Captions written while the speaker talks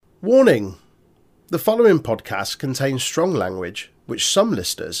Warning! The following podcast contains strong language which some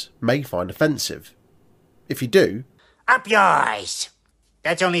listeners may find offensive. If you do, Up yours!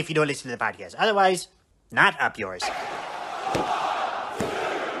 That's only if you don't listen to the podcast. Otherwise, not up yours.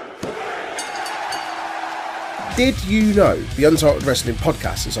 did you know the Untitled Wrestling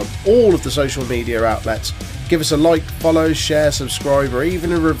Podcast is on all of the social media outlets? Give us a like, follow, share, subscribe, or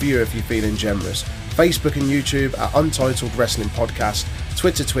even a review if you're feeling generous. Facebook and YouTube at Untitled Wrestling Podcast,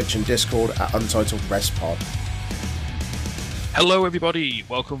 Twitter, Twitch and Discord at Untitled Rest Pod. Hello everybody,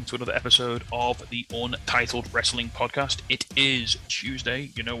 welcome to another episode of the Untitled Wrestling Podcast. It is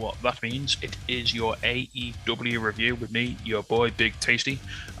Tuesday, you know what that means. It is your AEW review with me, your boy Big Tasty.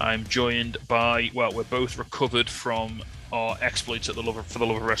 I'm joined by, well, we're both recovered from our exploits at for the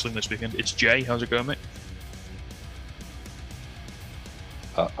love of wrestling this weekend. It's Jay, how's it going, mate?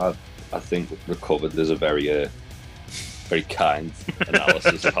 I think recovered is a very kind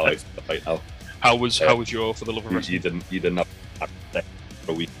analysis of how I feel right now. How was your for the love of wrestling? You didn't have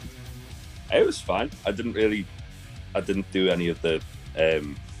for a week. It was fine. I didn't do any of the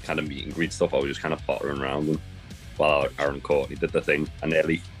kind of meet and greet stuff. I was just kind of pottering around and while Aaron Courtney did the thing. And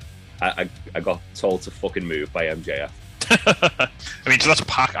nearly I got told to fucking move by MJF. I mean, so that's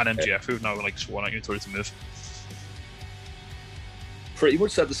Pac and MJF who've now like sworn at you told you to move. Pretty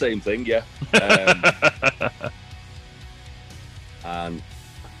much said the same thing, yeah. And I'm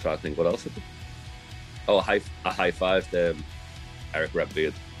trying to think what else I did. Oh, I high-fived Eric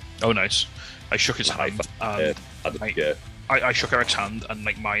Redbeard. Oh, nice. I shook his hand. And I shook Eric's hand, and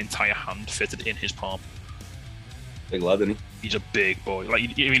like my entire hand fitted in his palm. Big lad, isn't he? He's a big boy. Like,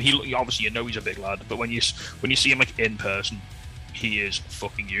 I mean, he obviously he's a big lad, but when you see him like in person, he is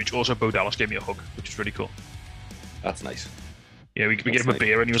fucking huge. Also, Bo Dallas gave me a hug, which is really cool. That's nice. Yeah, we gave him a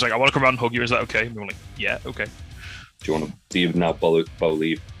beer, and he was like, "I want to come around and hug you. Is that okay?" And we were like, "Yeah, okay." Do you now Bo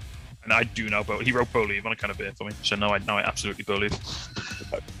leave? And I do now, but he wrote Bo leave on a kind of beer for me, so now I absolutely Bo leave.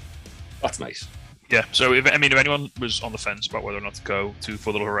 That's nice. Yeah. So if anyone was on the fence about whether or not to go to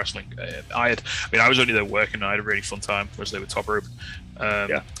For the Love of Wrestling, I was only there working, and I had a really fun time. I was there with Top Rope.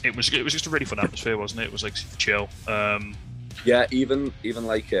 It was just a really fun atmosphere, wasn't it? It was like chill. Yeah, even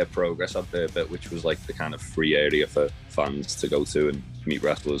like Progress had their bit, which was like the kind of free area for fans to go to and meet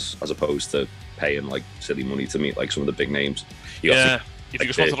wrestlers, as opposed to paying like silly money to meet like some of the big names. If you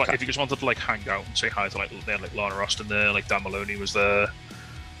just wanted to like hang out and say hi to like Lana Austin there, like Dan Maloney was there,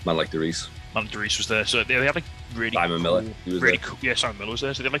 Man like DeReiss was there, so they had like really Simon Miller. He was really there. cool. Yeah, Simon Miller was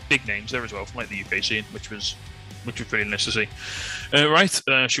there, so they had like big names there as well from like the UK scene, which was really nice to see.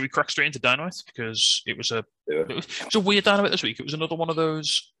 Should we crack straight into Dynamite, because it was a weird Dynamite this week. It was another one of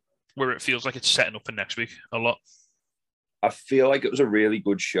those where it feels like it's setting up for next week a lot. I feel like it was a really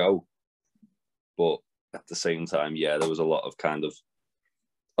good show, but at the same time, yeah, there was a lot of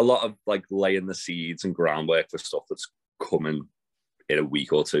like laying the seeds and groundwork for stuff that's coming in a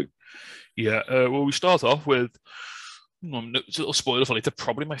week or two. Yeah, well, we start off with it's a little spoiler for later.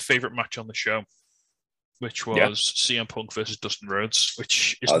 Probably my favorite match on the show, which was CM Punk versus Dustin Rhodes,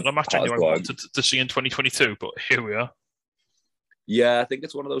 which is not a match I knew I wanted to see in 2022, but here we are. Yeah, I think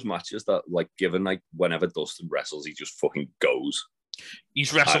it's one of those matches that, like, given like whenever Dustin wrestles, he just fucking goes.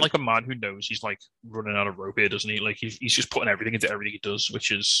 He's wrestling like a man who knows he's like running out of rope here, doesn't he? Like he's just putting everything into everything he does,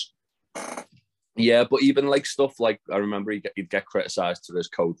 which is. Yeah, but even like stuff like I remember he'd get criticised to his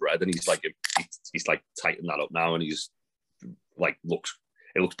Code Red, and he's like tightening that up now, and he's like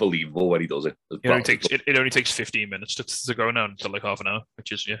it looks believable when he does it. It only takes 15 minutes to go now until like half an hour,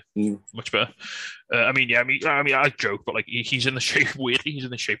 which is much better. I joke, but like he's in the shape. Weirdly, he's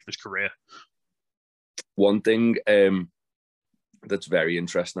in the shape of his career. One thing that's very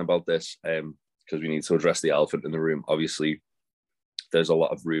interesting about this, because we need to address the elephant in the room. Obviously, there's a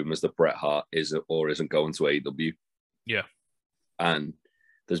lot of rumors that Bret Hart is or isn't going to AEW. Yeah, and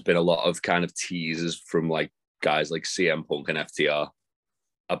there's been a lot of kind of teasers from like guys like CM Punk and FTR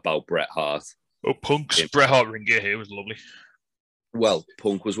about Bret Hart. Oh, Punk's Bret Hart ring gear here was lovely. Well,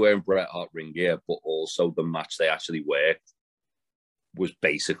 Punk was wearing Bret Hart ring gear, but also the match they actually worked was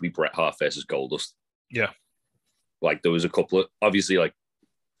basically Bret Hart versus Goldust. Yeah. Like there was a couple of, obviously like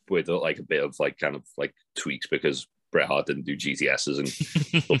with like a bit of like kind of like tweaks because Bret Hart didn't do GTSs and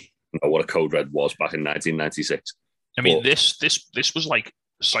know what a Code Red was back in 1996. I mean, this was like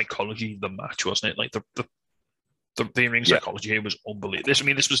psychology, the match, wasn't it? Like the ring psychology here was unbelievable. This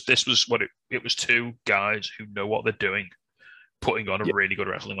was what it was. Two guys who know what they're doing, putting on a really good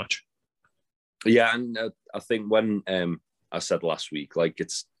wrestling match. Yeah, and I think when I said last week, like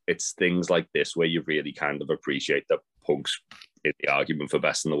it's things like this where you really kind of appreciate that Punk's in the argument for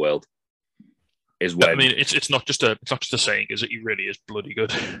best in the world. is when I mean, it's not just a saying, is it? He really is bloody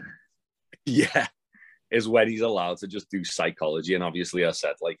good. yeah, is when he's allowed to just do psychology. And obviously, I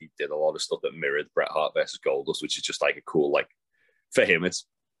said like he did a lot of stuff that mirrored Bret Hart versus Goldust, which is just like a cool like for him. It's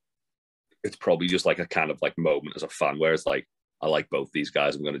probably just like a kind of like moment as a fan where it's like I like both these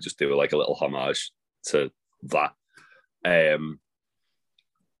guys. I'm going to just do like a little homage to that.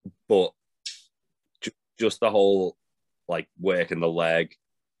 But just the whole like working the leg,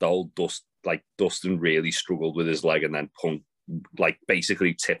 the whole Dustin really struggled with his leg, and then Punk like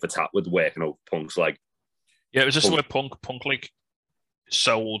basically tit for tat with working over Punk's leg. Yeah, it was just where Punk like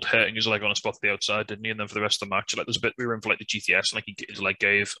sold hurting his leg on a spot to the outside, didn't he? And then for the rest of the match, like there's a bit we were in for like the GTS, and like his leg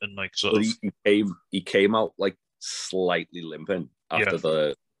gave, and like sort of he came out like slightly limping after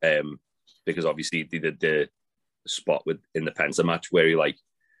the because obviously they did the spot in the Penta match where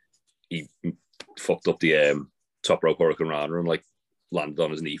he fucked up the top rope Hurricane Rana and like landed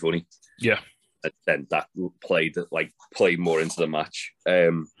on his knee funny. Yeah. And then that played more into the match.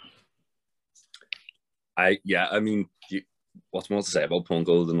 I mean, what's more to say about Punk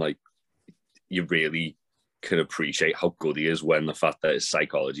other than like you really can appreciate how good he is when the fact that his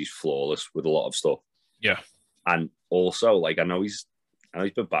psychology is flawless with a lot of stuff. Yeah. And also, like I know he's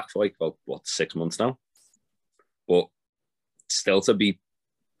been back for like about 6 months now, but still to be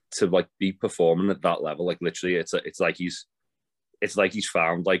performing at that level, like literally, it's like he's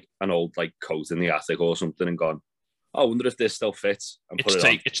found like an old like coat in the attic or something and gone, oh, I wonder if this still fits. And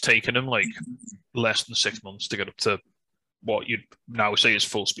it's taken him like less than 6 months to get up to what you'd now say is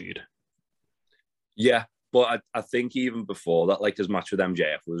full speed. Yeah, but I think even before that, like his match with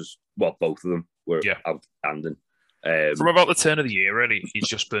MJF was both of them were outstanding. From about the turn of the year, really, he's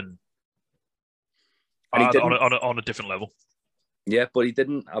just been on a different level. Yeah, but he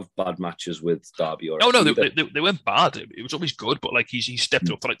didn't have bad matches with Darby or. No, they weren't bad. It was always good, but like he stepped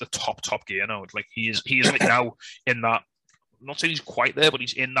up to like the top gear now. Like he is like now in that. I'm not saying he's quite there, but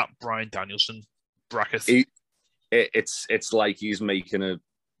he's in that Bryan Danielson bracket. It's like he's making a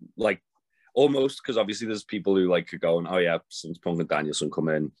like almost because obviously there's people who like are going, oh yeah, since Punk and Danielson come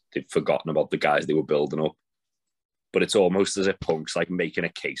in, they've forgotten about the guys they were building up. But it's almost as if Punk's like making a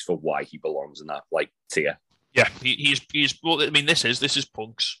case for why he belongs in that like tier. Yeah, he's well. I mean, this is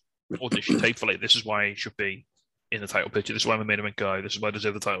Punk's audition tape for like. This is why he should be in the title picture. This is why I'm a main event guy. This is why I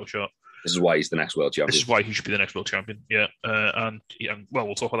deserve the title shot. This is why he's the next world champion. This is why he should be the next world champion. Yeah, and well,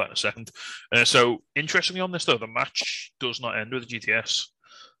 we'll talk about that in a second. So interestingly on this though, the match does not end with the GTS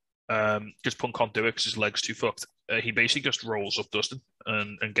because Punk can't do it because his leg's too fucked. He basically just rolls up Dustin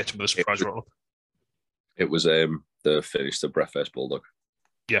and gets him with a surprise roll up. It was the finish to Bret vs Bulldog.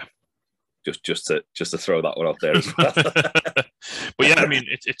 Yeah. Just to throw that one out there as well. But yeah, I mean,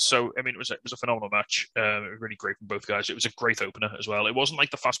 it was a phenomenal match. Really great from both guys. It was a great opener as well. It wasn't like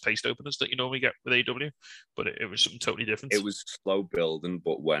the fast-paced openers that you normally get with AEW, but it was something totally different. It was slow building,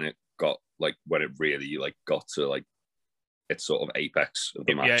 but when it really like got to like its sort of apex of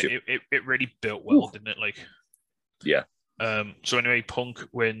the match, it really built well, didn't it? Like, yeah. So anyway, Punk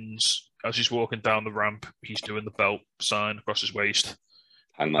wins as he's walking down the ramp. He's doing the belt sign across his waist.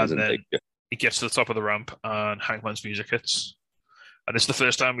 Hangman's and then he gets to the top of the ramp and Hangman's music hits. And it's the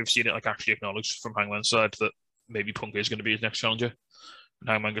first time we've seen it like actually acknowledged from Hangman's side that maybe Punk is going to be his next challenger. And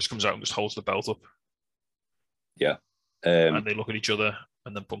Hangman just comes out and just holds the belt up. Yeah. And they look at each other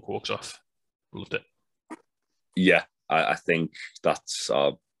and then Punk walks off. Loved it. Yeah, I think that's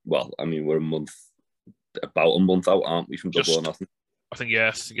we're about a month out, aren't we, from Double or Nothing? I think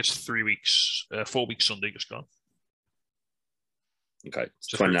it's 3 weeks, 4 weeks Sunday just gone. Okay,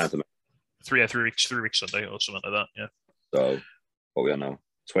 it's 29th of May. 3 weeks Sunday or something like that, yeah. So, what we are now?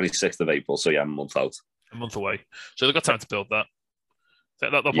 26th of April, so yeah, a month out. A month away. So they've got time to build that.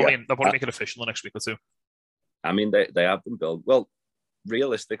 They'll probably make it official the next week or two. I mean, they have been built. Well,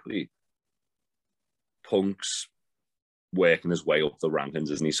 realistically, Punk's working his way up the rankings,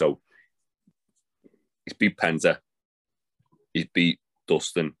 isn't he? So, he's beat Penta. He's beat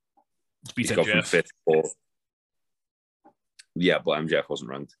Dustin. He's got from 5th or... Yeah, but MJF wasn't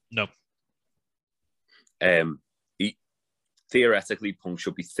ranked. No. He theoretically Punk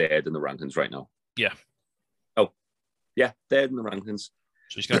should be 3rd in the rankings right now. Yeah. Oh, yeah, 3rd in the rankings.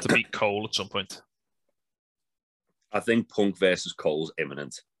 So he's going to have to beat Cole at some point. I think Punk versus Cole's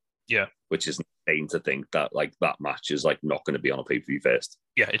imminent. Yeah. Which is insane to think that like that match is like not going to be on a pay-per-view first.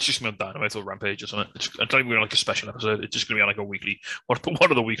 Yeah, it's just going to be on Dynamite or Rampage or something. I don't even like a special episode. It's just going to be on like a weekly, one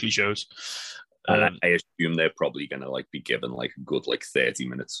of the weekly shows. And I assume they're probably going to like be given like a good like 30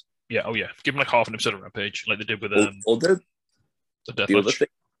 minutes. Yeah, oh yeah. Give them like half an episode of Rampage, like they did with the Death other Match. thing.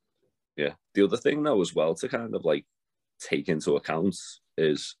 Yeah, the other thing though as well to kind of like take into account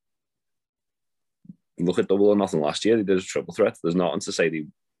is look at Double or Nothing last year. They did a triple threat. There's nothing to say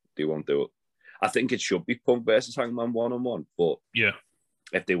they won't do it. I think it should be Punk versus Hangman 1-on-1, but Yeah.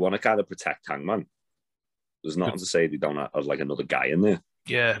 if they want to kind of protect Hangman, there's nothing to say they don't have like another guy in there.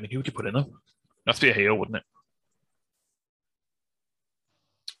 Yeah, I mean, who would you put in them? That'd be a heel, wouldn't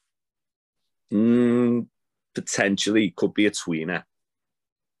it? Potentially could be a tweener.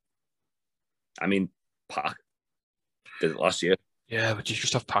 I mean, Pac did it last year. Yeah, but you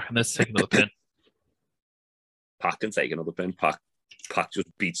just have Pac in there to take another pin. Pac can take another pin. Pac just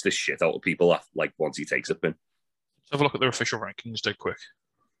beats the shit out of people like once he takes a pin. Let's have a look at their official rankings dead quick.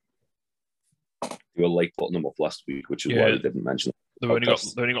 They were late putting them up last week, which is why they didn't mention it. They've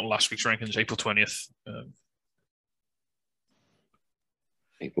only got last week's rankings, April 20th.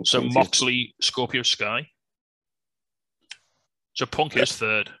 April 20th. So Moxley, Scorpio Sky. So Punk is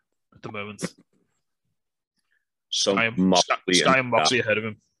third at the moment. So Sky and Moxley ahead of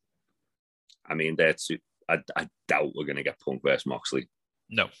him. I mean, I doubt we're going to get Punk versus Moxley.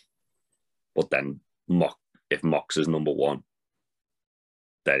 No. But then if Mox is number one,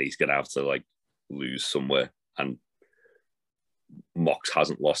 then he's going to have to like lose somewhere. And Mox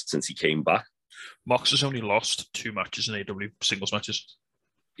hasn't lost since he came back. Mox has only lost 2 matches in AW singles matches.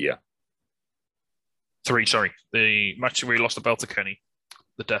 Yeah. 3, sorry. The match where he lost the belt to Kenny,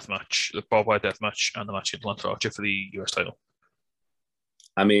 the death match, the barbed wire death match, and the match against Lance Archer for the US title.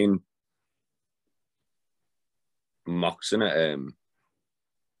 I mean, Mox in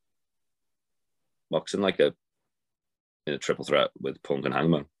like in a triple threat with Punk and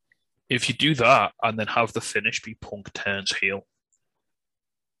Hangman. If you do that and then have the finish be Punk turns heel.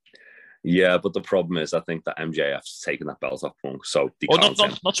 Yeah, but the problem is, I think that MJF's taken that belt off Punk, so not so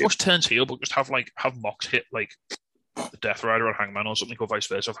much turns heel, but just have Mox hit like the Death Rider on Hangman or something, or vice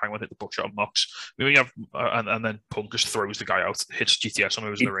versa. If Hangman hit the buckshot on Mox, maybe you have and then Punk just throws the guy out, hits GTS on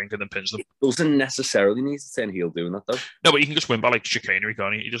who's in the ring, and then pins them. He doesn't necessarily need to turn heel doing that though. No, but you can just win by like chicanery,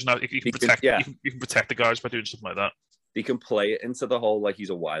 can't he? He doesn't have. You can protect the guys by doing something like that. He can play it into the whole like he's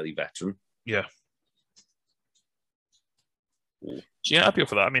a wily veteran. Yeah. So yeah, I'd be up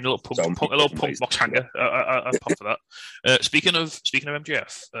for that. I mean, a little punk box hanger. I'd pop for that. Speaking of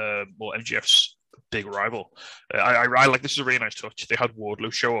MJF, MJF's big rival. I like this is a really nice touch. They had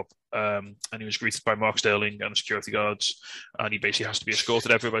Wardlow show up, and he was greeted by Mark Sterling and the security guards, and he basically has to be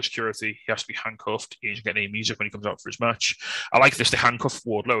escorted everywhere by security. He has to be handcuffed. He doesn't get any music when he comes out for his match. I like this. They handcuff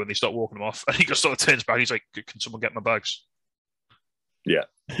Wardlow and they start walking him off, and he just sort of turns back. He's like, "Can someone get my bags?" Yeah,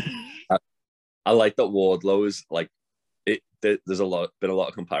 I like that Wardlow is like. There's been a lot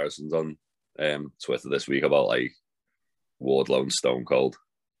of comparisons on Twitter this week about like Wardlow and Stone Cold.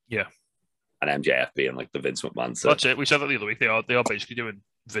 Yeah. And MJF being like the Vince McMahon. That's it. We said that the other week. They are basically doing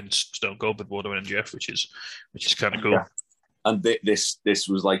Vince, Stone Cold with Wardlow and MJF, which is kind of cool. Yeah. And this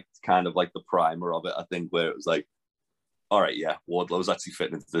was like kind of like the primer of it, I think, where it was like, all right, yeah, Wardlow's actually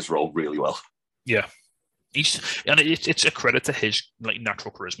fitting into this role really well. Yeah. It's a credit to his like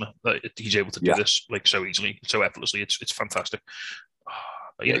natural charisma that he's able to do this like so easily, so effortlessly. It's fantastic.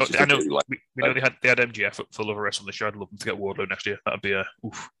 I know we know they had MJF for Love Wrestling this year. I'd love them to get Wardlow next year. That'd be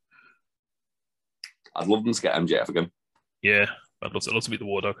oof. I'd love them to get MJF again. Yeah, I'd love to meet the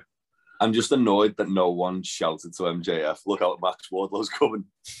War Dog. I'm just annoyed that no one shouted to MJF, "Look out, Max Wardlow's coming,"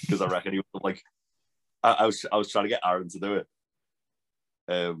 because I reckon he would like. I was trying to get Aaron to do it,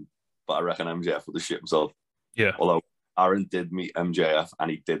 but I reckon MJF would have shit himself. Yeah. Although Aaron did meet MJF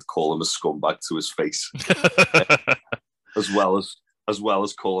and he did call him a scumbag to his face, as well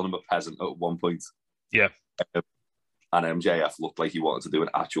as calling him a peasant at one point. Yeah. And MJF looked like he wanted to do an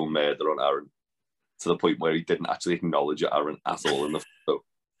actual murder on Aaron, to the point where he didn't actually acknowledge Aaron at all in the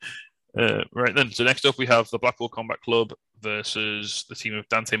photo. Right then. So next up we have the Blackpool Combat Club versus the team of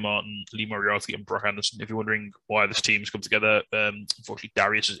Dante Martin, Lee Moriarty, and Brock Anderson. If you're wondering why this team's come together, unfortunately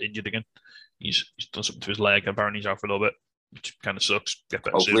Darius is injured again. He's done something to his leg. Apparently he's out for a little bit, which kind of sucks.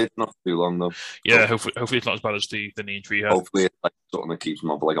 Hopefully it's not too long though. Yeah, hopefully it's not as bad as the knee injury he had. Hopefully it's like something that keeps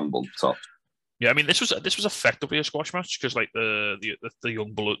him up like a month top. Yeah, I mean this was effectively a squash match because like the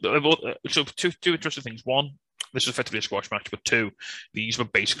young bullet. So two interesting things. One, this was effectively a squash match, but two, these were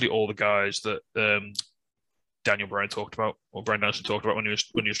basically all the guys that Daniel Bryan talked about, or Bryan Danielson talked about when he was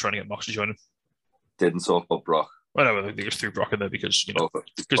trying to get Mox to join him. Didn't talk about Brock. Well, no, they just threw Brock in there because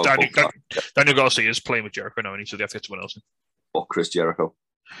Daniel Garcia is playing with Jericho now, and so they have to get someone else in. Or Chris Jericho.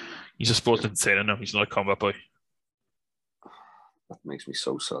 He's a sports entertainer now. He's not a combat boy. That makes me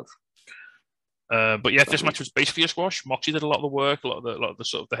so sad. But yeah, this match was basically a squash. Moxie did a lot of the work, a lot of the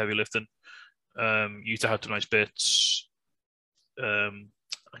sort of the heavy lifting. Yuta had some nice bits, and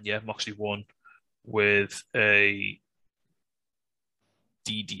yeah, Moxley won with a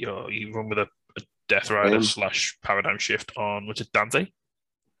DDT. He won with a Death Rider / Paradigm Shift on, was it Dante?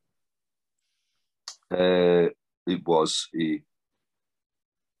 It was. He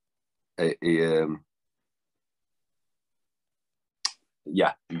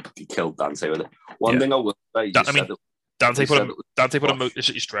killed Dante with it. One thing I will say, Dante put a Motor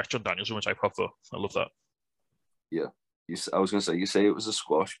City stretch on Danielson, which I popped for. I love that. Yeah, I was going to say, you say it was a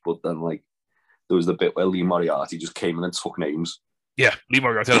squash, but then like there was the bit where Lee Moriarty just came in and took names. Yeah, Lee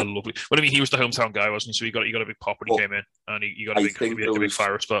Moriarty had a lovely. Well, I mean, he was the hometown guy, wasn't he? So he got a big pop when he came in, and he got a big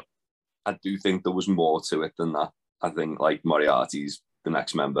fire spot. I do think there was more to it than that. I think like Moriarty's the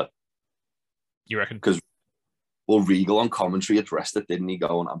next member. You reckon? Because Regal on commentary addressed it, didn't he?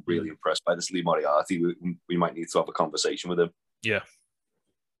 Going, I'm really impressed by this Lee Moriarty. We might need to have a conversation with him. Yeah.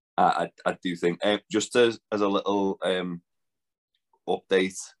 I do think, just as a little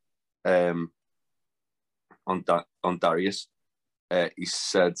update on Darius, he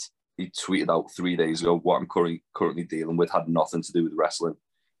said, he tweeted out 3 days ago, what I'm currently dealing with had nothing to do with wrestling,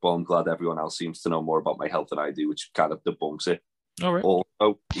 but I'm glad everyone else seems to know more about my health than I do, which kind of debunks it. All right.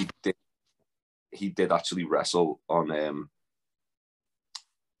 Also, he did actually wrestle on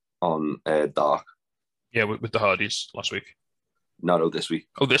Dark. Yeah, with the Hardys last week. No, this week.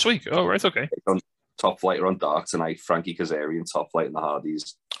 Oh, this week? Oh, right, okay. Top Flighter on Dark tonight. Frankie Kazarian, Top Flight in the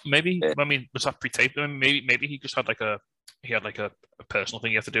Hardys. Maybe, I mean, was that pre-taped? I mean, maybe he just had a personal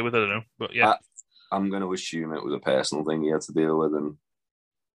thing he had to deal with. I don't know, but yeah. I'm going to assume it was a personal thing he had to deal with, and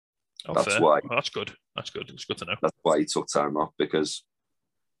that's why. Oh, that's good. That's good. It's good to know. That's why he took time off, because,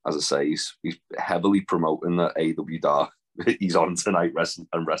 as I say, he's heavily promoting the AW Dark. He's on tonight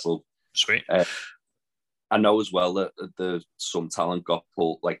wrestled. Sweet. I know as well that some talent got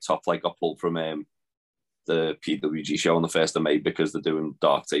pulled, like Top Flight got pulled from the PWG show on the 1st of May because they're doing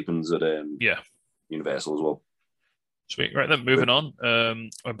Dark tapings at Universal as well. Sweet. Right then, moving on.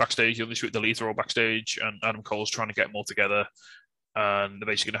 I'm backstage. The Elite are all backstage, and Adam Cole's trying to get them all together. And they're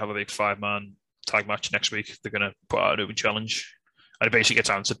basically going to have a big 5-man tag match next week. They're going to put out an open challenge. And it basically gets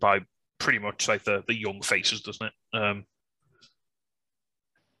answered by pretty much like the young faces, doesn't it?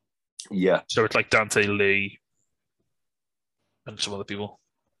 Yeah. So it's like Dante, Lee, and some other people.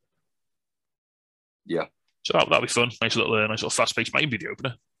 Yeah. So that'll be fun. Nice little fast pace. Might even be the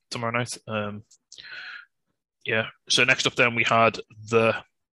opener tomorrow night. Yeah. So next up, then we had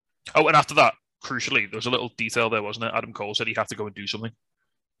and after that, crucially, there was a little detail there, wasn't it? Adam Cole said he had to go and do something.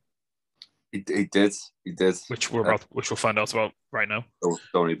 He did. Which we'll find out about right now. Don't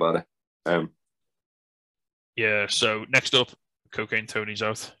worry about it. Yeah. So next up, Cocaine Tony's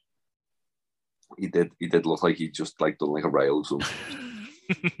out. He did look like he just done like a rail or something.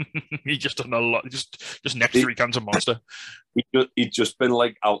 He just done a lot. Just next 3 cans of Monster. He'd just been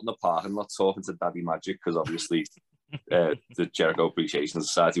like out in the parking lot talking to Daddy Magic, because obviously the Jericho Appreciation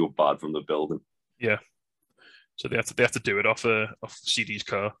Society were barred from the building. Yeah. So they have to do it off CD's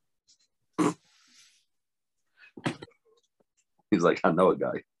car. He's like, I know a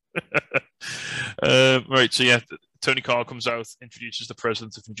guy. Right. So yeah, Tony Khan comes out, introduces the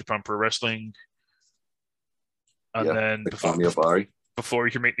president of New Japan Pro Wrestling. And then before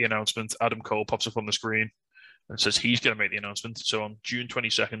he can make the announcement, Adam Cole pops up on the screen and says he's going to make the announcement. So on June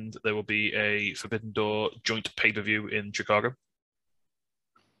 22nd, there will be a Forbidden Door joint pay-per-view in Chicago.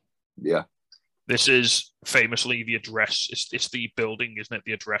 Yeah. This is famously the address. It's the building, isn't it?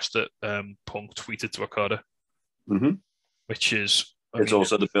 The address that Punk tweeted to Okada. Mm-hmm. Which is... It's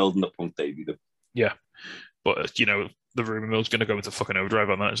also the building that Punk debuted. Yeah. But, the rumor mill's going to go into fucking overdrive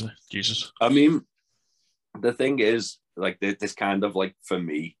on that, isn't it? Jesus. I mean... The thing is, like, this kind of, like, for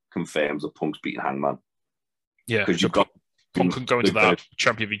me, confirms that Punk's beating Hangman. Yeah, because you've got Punk can go into that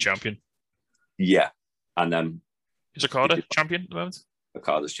champion v champion. Yeah, and then is Okada champion at the moment?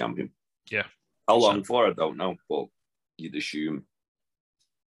 Okada's champion. Yeah. How long for? I don't know, but you'd assume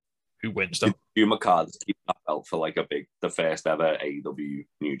who wins though. You'd assume Okada's keeping that belt for like the first ever AEW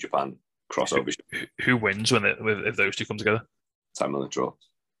New Japan crossover. Who wins if those two come together? Time on the draw.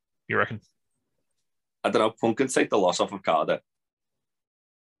 You reckon? I don't know. Punk can take the loss off of Okada.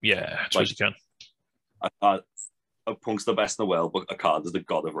 Yeah, I suppose you can. Punk's the best in the world, but Okada's the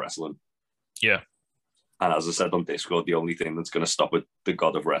god of wrestling. Yeah. And as I said on Discord, the only thing that's going to stop with the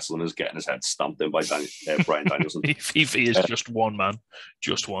god of wrestling is getting his head stamped in by Bryan Danielson. If he is just one man.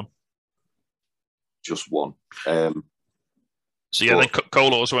 Just one. Just one. So yeah, then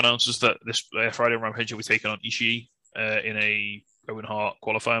Cole also announces that this Friday Rampage will be taking on Ishii in a Owen Hart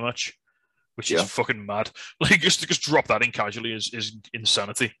qualifier match. Which is fucking mad. Like, just drop that in casually is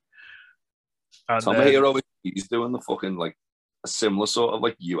insanity. And Tomohiro, he's doing the fucking, like, a similar sort of,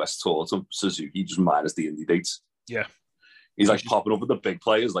 like, US tour to Suzuki, just minus the indie dates. Yeah. He's, like, popping up with the big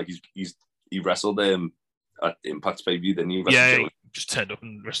players. Like, he's he wrestled at Impact's pay-per-view, didn't he? Yeah, he just turned up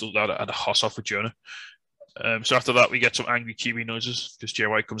and wrestled out at a hoss off with Jonah. So after that, we get some angry Kiwi noises because Jay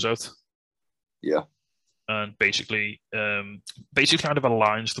White comes out. Yeah. And basically kind of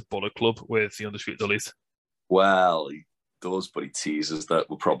aligns the Bullet Club with the Undisputed Elite. Well, he does, but he teases that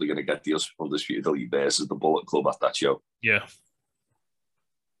we're probably going to get the Undisputed Elite versus the Bullet Club at that show. Yeah.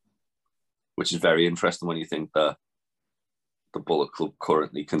 Which is very interesting when you think that the Bullet Club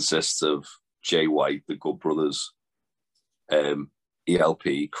currently consists of Jay White, the Good Brothers, ELP,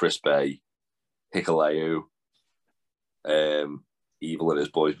 Chris Bay, Hikuleo, Evil and his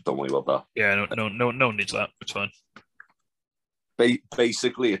boys, but don't worry about that. Yeah, no one needs that. It's fine.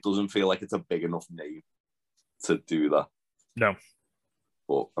 Basically, it doesn't feel like it's a big enough name to do that. No.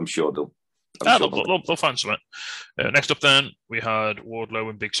 But I'm sure they'll find something. Next up, then, we had Wardlow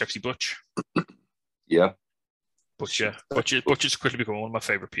and Big Sexy Butch. Yeah. Butch has quickly become one of my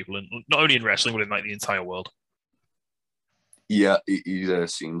favourite people, not only in wrestling, but in like the entire world. Yeah, he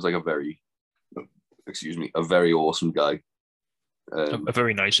seems like a very awesome guy. A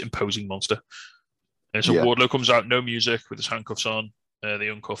very nice, imposing monster. So yeah. Wardlow comes out, no music, with his handcuffs on. They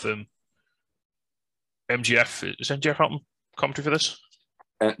uncuff him. MJF, is MJF out commentary for this?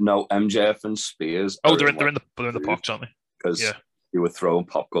 No, MJF and Spears. Oh, they're in the box, aren't they? Because they were throwing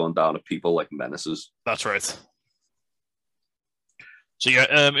popcorn down at people like menaces. That's right. So yeah,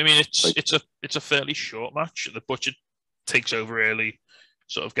 I mean it's a fairly short match. The Butcher takes over early,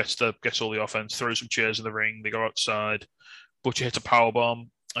 sort of gets all the offense, throws some chairs in the ring. They go outside. Butcher hits a powerbomb.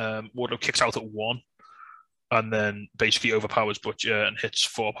 Wardlow kicks out at 1, and then basically overpowers Butcher and hits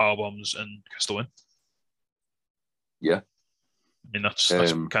 4 powerbombs and gets the win. Yeah. I mean, that's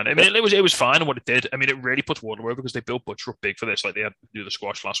kind of. I mean, it was fine in what it did. I mean, it really puts Wardlow over because they built Butcher up big for this. Like they had to do the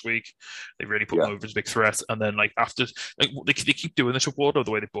squash last week. They really put him over as a big threat. And then like after, like they keep doing this with Wardlow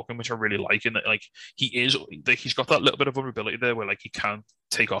the way they book him, which I really like. And like he's got that little bit of vulnerability there where like he can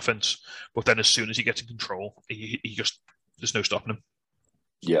take offense, but then as soon as he gets in control, he just there's no stopping him.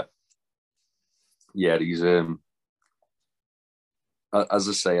 Yeah. Yeah, he's as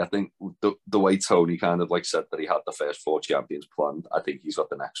I say, I think the way Tony kind of like said that he had the first 4 champions planned, I think he's got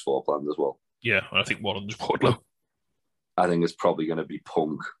the next 4 planned as well. Yeah, and I think one of them's Wardlow. I think it's probably going to be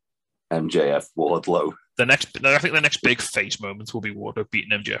Punk, MJF, Wardlow. I think the next big face moment will be Wardlow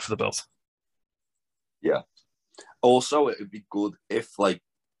beating MJF for the belt. Yeah. Also, it would be good if like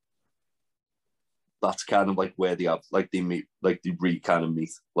that's kind of like where they have like they meet, like they kind of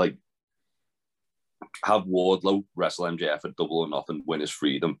meet, like have Wardlow wrestle MJF at Double or Nothing, win his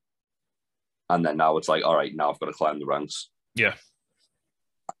freedom, and then now it's like, all right, now I've got to climb the ranks. Yeah.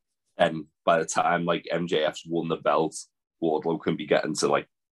 And by the time like MJF's won the belt, Wardlow can be getting to like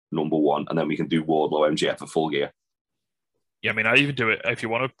number 1, and then we can do Wardlow MJF at Full Gear. Yeah, I mean, I even do it if you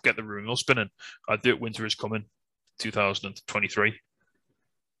want to get the rumor spinning. I'd do it. Winter is Coming, 2023,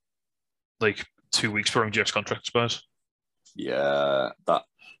 like 2 weeks for MJF's contract expires. Yeah, that.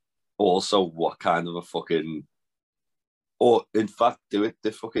 Also, what kind of a fucking... Or, in fact, do it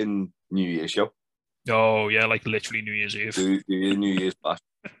the fucking New Year's show. Oh, yeah, like literally New Year's Eve. Do your New Year's bash.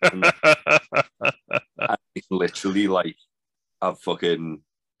 And literally, like, have fucking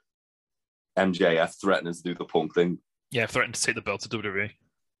MJF threatening to do the Punk thing. Yeah, threatening to take the belt to WWE.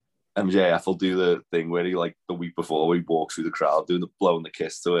 MJF will do the thing where he, like, the week before, he walks through the crowd blowing the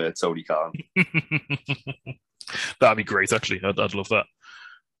kiss to Tony Khan. That'd be great, actually. I'd love that.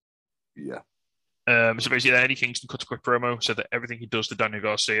 Yeah. So basically, Eddie Kingston cuts a quick promo, said that everything he does to Daniel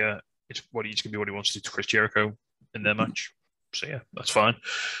Garcia, it's going to be what he wants to do to Chris Jericho in their match. So yeah, that's fine.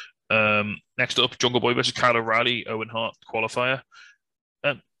 Next up, Jungle Boy versus Kyle O'Reilly, Owen Hart qualifier.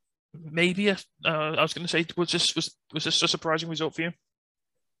 Maybe I was going to say, was this a surprising result for you?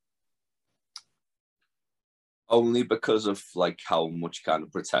 Only because of like how much kind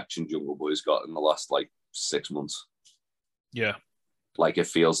of protection Jungle Boy's got in the last like 6 months. Yeah. Like, it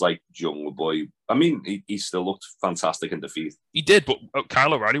feels like Jungle Boy... I mean, he still looked fantastic in defeat. He did, but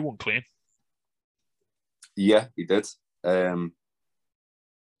Kyle O'Reilly won clean. Yeah, he did.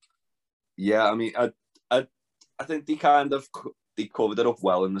 Yeah, I mean, I think they covered it up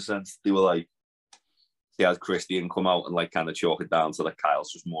well in the sense they were like... They had Christian come out and like kind of chalk it down to like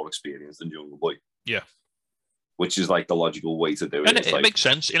Kyle's just more experienced than Jungle Boy. Yeah. Which is like the logical way to do it. And it like, makes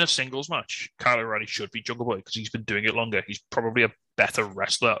sense. In a singles match, Kyle O'Reilly should be Jungle Boy because he's been doing it longer. He's probably a better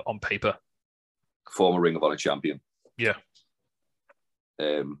wrestler on paper. Former Ring of Honor champion. Yeah.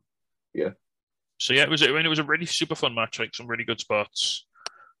 Yeah. So yeah, it was a really super fun match. Like some really good spots.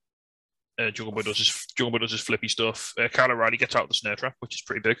 Jungle Boy does his flippy stuff. Kyle O'Reilly gets out of the snare trap, which is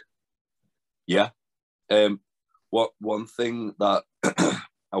pretty big. Yeah. One thing that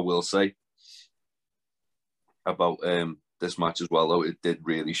I will say about this match as well, though. It did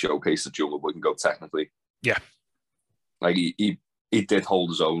really showcase that Jungle Boy can go technically. Yeah. Like, he did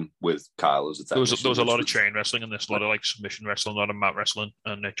hold his own with Kyle as a technician. There was a lot of chain wrestling in this, a lot of like submission wrestling, a lot of mat wrestling,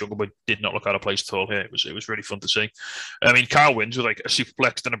 and Jungle Boy did not look out of place at all here. It was really fun to see. I mean, Kyle wins with like a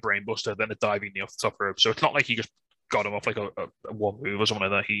superplex, then a brainbuster, then a diving knee off the top rope. So it's not like he just got him off like a one move or something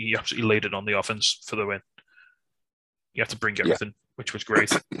like that. He absolutely laid it on the offense for the win. You have to bring everything, which was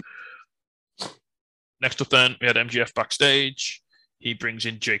great. Next up, then we had MJF backstage. He brings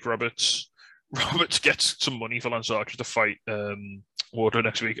in Jake Roberts. Roberts gets some money for Lance Archer to fight Wardlow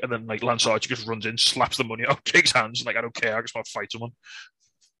next week, and then like Lance Archer just runs in, slaps the money out, Jake's hands, and like, I don't care, I just want to fight someone.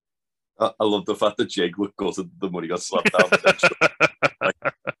 I love the fact that Jake looked gutted the money got slapped out. Like,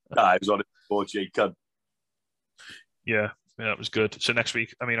 dives on it before Jake can. Yeah, that was good. So next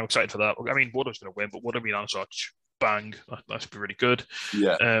week, I mean, I'm excited for that. I mean, Wardlow's going to win, but Wardlow being Lance Archer, bang, that should be really good.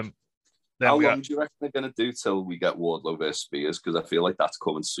 Yeah. How long do you reckon they're going to do till we get Wardlow versus Spears? Because I feel like that's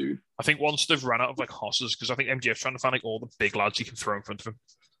coming soon. I think once they've run out of like horses, because I think MJF's trying to find like all the big lads he can throw in front of him.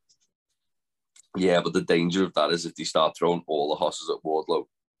 Yeah, but the danger of that is if they start throwing all the horses at Wardlow,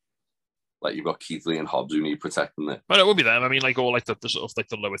 like you've got Keith Lee and Hobbs who need protecting it. But it would be them. I mean, like all like the sort of like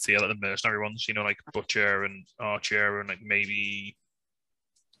the lower tier, like the mercenary ones, you know, like Butcher and Archer and like maybe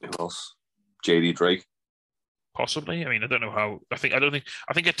who else? JD Drake. Possibly. I mean, I don't know how. I think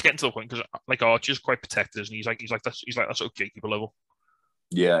it's getting to the point because like Archer's quite protected, and he's like that sort of gatekeeper level.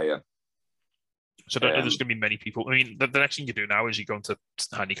 Yeah. So I don't know there's going to be many people. I mean, the next thing you do now is you go into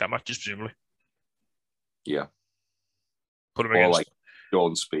handicap matches, presumably. Yeah. Put him or against like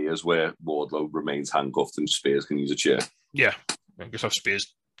Jordan Spears, where Wardlow remains handcuffed and Spears can use a chair. Yeah, I guess I've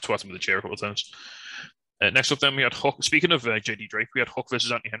Spears twat him with a chair a couple of times. Next up, then we had Hook. Speaking of JD Drake, we had Hook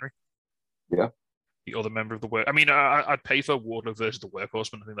versus Anthony Henry. Yeah. The other member of the work. I mean, I'd pay for Wardlow versus the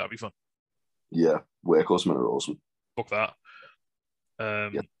Workhorseman. I think that'd be fun. Yeah, Workhorsemen are awesome. Book that.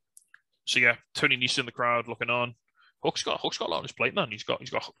 So yeah, Tony Nese in the crowd looking on. Hook's got a lot on his plate, man. He's got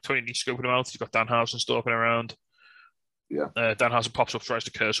Tony Nese scoping him out. He's got Danhausen stalking around. Yeah. Danhausen pops up, tries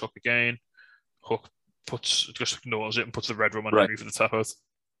to curse Hook again. Hook just ignores it and puts the red rum on Henry for the tap out.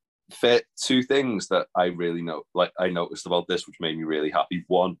 Two things that I really I noticed about this, which made me really happy.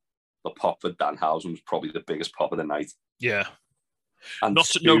 One, the pop for Danhausen was probably the biggest pop of the night. Yeah. And not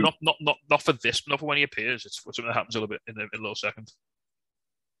for this, not for when he appears. It's for something that happens a little bit in a little second.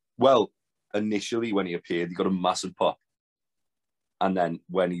 Well, initially when he appeared, he got a massive pop, and then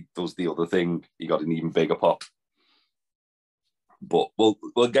when he does the other thing, he got an even bigger pop. But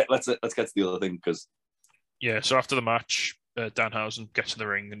let's get to the other thing because so after the match, Danhausen gets in the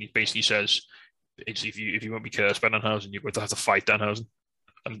ring and he basically says, "If you won't be cursed by Danhausen, you're going to have to fight Danhausen."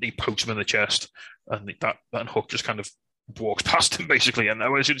 And he pokes him in the chest, and that Hook just kind of walks past him basically. And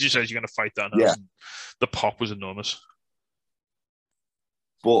as soon as he says you're going to fight Danhausen, the pop was enormous.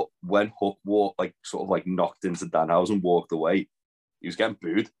 But when Hook knocked into Danhausen, walked away, he was getting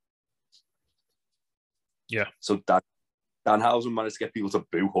booed. Yeah. So Danhausen managed to get people to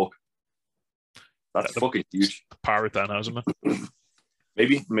boo Hook. That's fucking huge. The power of Danhausen, man.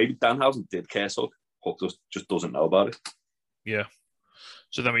 maybe Danhausen did curse Hook. Hook just doesn't know about it. Yeah.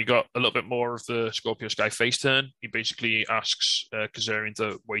 So then we got a little bit more of the Scorpio Sky face turn. He basically asks Kazarian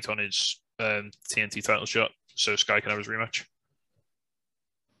to wait on his TNT title shot so Sky can have his rematch.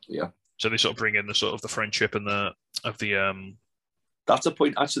 Yeah. So they sort of bring in the sort of the friendship and the. That's a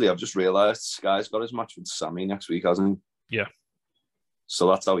point. Actually, I've just realised Sky's got his match with Sammy next week, hasn't he? Yeah. So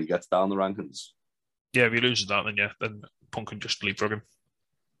that's how he gets down the rankings. Yeah, if he loses that, then Punk can just leapfrog him.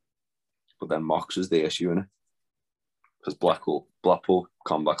 But then Mox is the issue, innit? Because Blackpool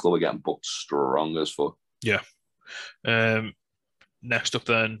Combat Club are getting booked strong as fuck. Yeah. Next up,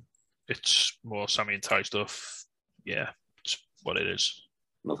 then it's more Sammy and Ty stuff. Yeah, it's what it is.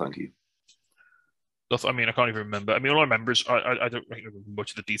 No, thank you. I mean, I can't even remember. I mean, all I remember is I don't remember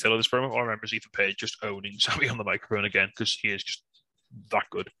much of the detail of this promo. All I remember is Ethan Page just owning Sammy on the microphone again because he is just that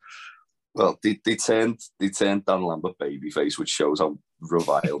good. Well, they turned Dan Lambert babyface, which shows how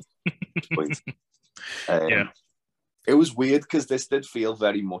reviled. Yeah. It was weird because this did feel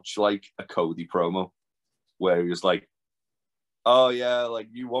very much like a Cody promo where he was like, "Oh yeah, like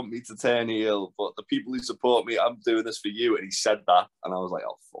you want me to turn heel, but the people who support me, I'm doing this for you." And he said that, and I was like,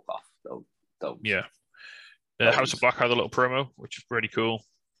 "Oh, fuck off. Don't." Yeah. House of Black had a little promo, which is pretty cool.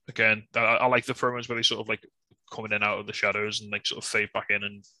 Again, I like the promos where they sort of like come in and out of the shadows and like sort of fade back in,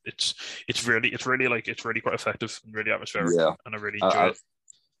 and it's really quite effective and really atmospheric. Yeah, and I really enjoy it.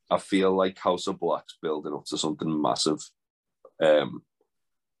 I feel like House of Black's building up to something massive.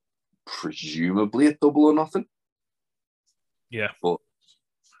 Presumably at Double or Nothing. Yeah, but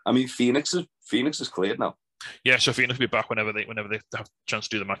I mean, Phoenix is cleared now. Yeah, so Phoenix will be back whenever they have a chance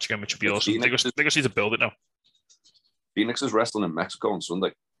to do the match again, which would be awesome. They just need to build it now. Phoenix is wrestling in Mexico on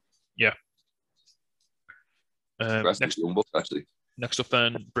Sunday. Yeah. Next up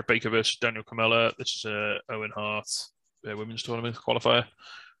then, Britt Baker versus Danielle Carmella. This is a Owen Hart women's tournament qualifier.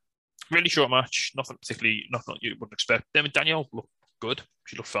 Really short match, nothing you wouldn't expect. Danielle looked good.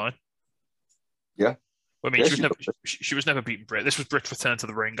 She looked fine. Yeah. Well, I mean, she was never beaten Britt. This was Britt's return to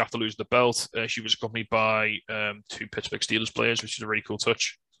the ring after losing the belt. She was accompanied by 2 Pittsburgh Steelers players, which is a really cool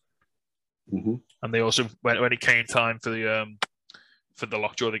touch. Mm-hmm. And they also, when it came time for the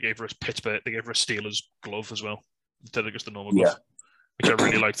lockjaw, they gave her a Steelers glove as well instead of just the normal glove, which I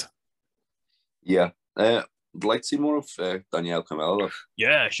really liked. Yeah. I'd like to see more of Danielle Carmella.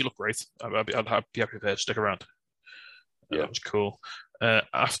 Yeah, she looked great. I'd be happy with her to stick around. That was cool.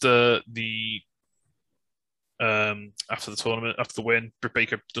 After the tournament, after the win, Britt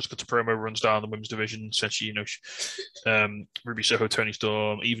Baker does cut to promo, runs down the women's division. Says Ruby Soho, Toni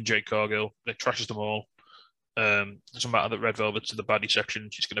Storm, even Jade Cargill, they trashes them all. Doesn't matter that Red Velvet's in the baddie section.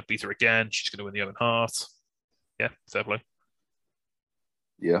 She's going to beat her again. She's going to win the Owen Hart. Yeah, fair play.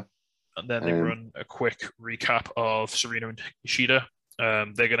 Yeah. And then they run a quick recap of Serena and Ishida.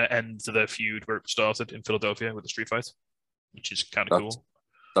 They're going to end their feud where it started in Philadelphia with the street fight, which is kind of cool.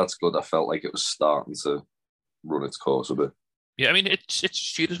 That's good. I felt like it was starting to run its course a bit. Yeah, I mean,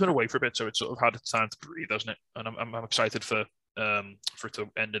 Ishida's been away for a bit, so it's sort of had its time to breathe, hasn't it? And I'm excited for it to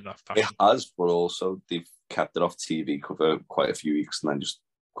end in that fashion. It has, but also they've kept it off TV for quite a few weeks and then just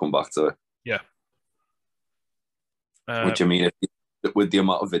come back to it. Yeah. Which I mean, with the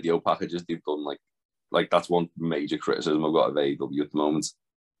amount of video packages they've done, like that's one major criticism I've got of AEW at the moment,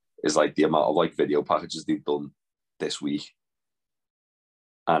 is like the amount of like video packages they've done this week,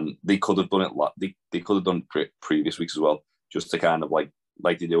 and they could have done it. They could have done previous weeks as well, just to kind of like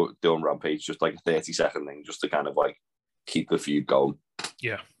they do on Rampage, just like a 30-second thing, just to kind of like keep the feud going.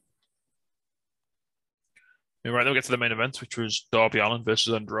 Yeah. All right, then we get to the main event, which was Darby Allin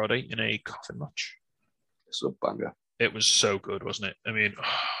versus Andrade in a coffin match. It's a banger. It was so good, wasn't it? I mean,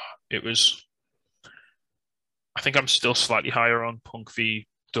 it was. I think I'm still slightly higher on Punk v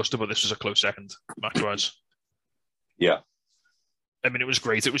Duster, but this was a close second match-wise. Yeah. I mean, it was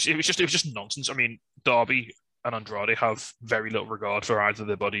great. It was just nonsense. I mean, Darby and Andrade have very little regard for either of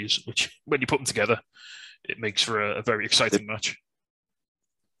their bodies, which when you put them together, it makes for a very exciting match.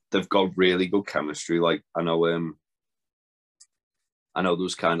 They've got really good chemistry. Like I know there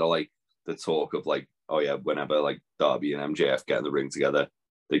was kind of like the talk of like, oh yeah, whenever like Darby and MJF get in the ring together,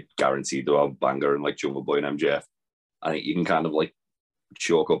 they guaranteed to have Banger and like Jungle Boy and MJF. I think you can kind of like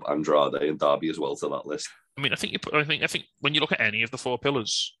chalk up Andrade and Darby as well to that list. I mean, I think when you look at any of the 4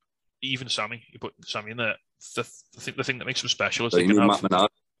 pillars, even Sammy, you put Sammy in there. The thing that makes them special is they can have.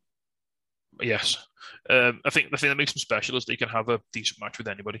 Yes, I think the thing that makes them special is they can have a decent match with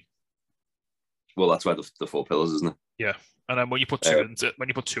anybody. Well, that's why the 4 pillars, isn't it? Yeah, and then when you put two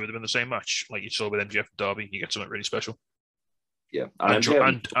of them in the same match, like you saw with MJF and Darby, you get something really special. Yeah, and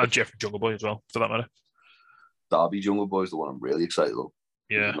Jeff Jungle Boy as well, for that matter. Darby Jungle Boy is the one I'm really excited about.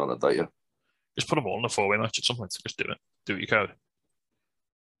 Yeah, not that yet. Just put them all in a 4-way match at some point. Just do it. Do what you can.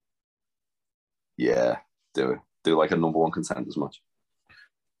 Yeah, do it. Do like a number 1 contenders match.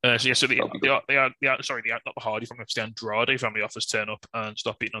 So not the Hardy family, the Andrade family offers turn up and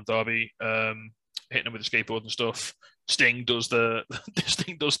stop beating on Darby, hitting him with the skateboard and stuff. Sting does the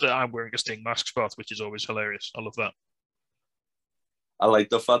I'm wearing a Sting mask spot, which is always hilarious. I love that. I like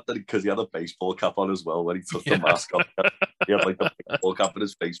the fact that because he had a baseball cap on as well when he took the mask off. He had like the baseball cap in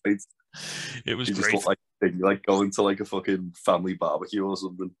his face paint. It was he great. Just looked like going to like a fucking family barbecue or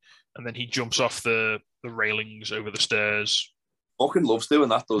something. And then he jumps off the railings over the stairs. Fucking loves doing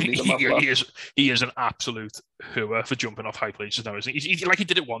that, doesn't he? He is an absolute hooer for jumping off high places now, isn't he? He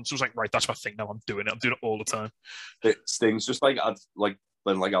did it once. It was like, right, that's my thing now. I'm doing it all the time. Sting's just like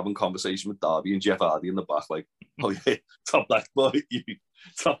when like having conversation with Darby and Jeff Hardy in the back, like, oh yeah, top that boy,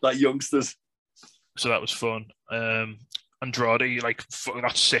 top that youngsters. So that was fun. Andrade, like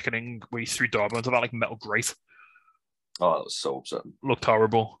that sickening where he threw Darby into that like metal grate. Oh, that was so upsetting. Looked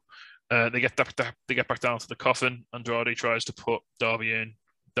horrible. They get back down to the coffin. Andrade tries to put Darby in.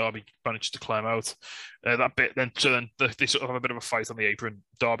 Darby manages to climb out. That bit then they sort of have a bit of a fight on the apron.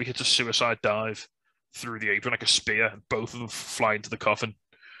 Darby hits a suicide dive through the apron like a spear, and both of them fly into the coffin.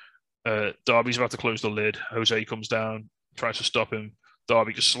 Darby's about to close the lid. Jose comes down, tries to stop him.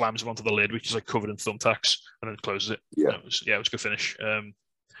 Darby just slams him onto the lid, which is like covered in thumbtacks, and then closes it. Yeah, it was a good finish. I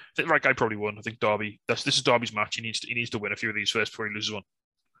think the right guy probably won. I think Darby. This is Darby's match. He needs to win a few of these first before he loses one.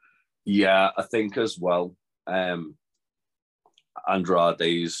 Yeah, I think as well.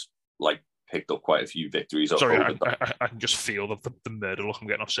 Andrade's like picked up quite a few victories. Sorry, over I can just feel the murder look I'm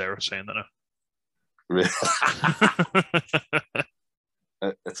getting off Sarah saying that now.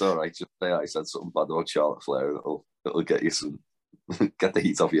 It's all right. Just say I said something bad about Charlotte Flair. It'll get you some get the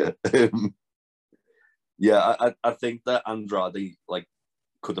heat off you. Yeah, I think that Andrade like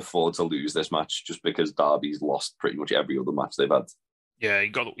could afford to lose this match just because Darby's lost pretty much every other match they've had. Yeah, he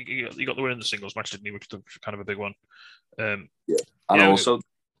got the win in the singles match, didn't he? Which was kind of a big one. And also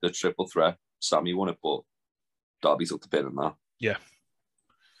the triple threat. Sammy won it, but Darby took the pin in that.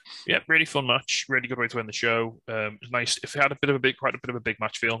 Yeah, really fun match. Really good way to end the show. It was nice. If it had quite a bit of a big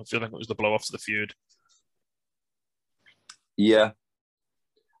match feel, I feel like it was the blow off to the feud. Yeah,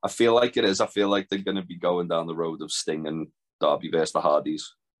 I feel like it is. I feel like they're going to be going down the road of Sting and Darby versus the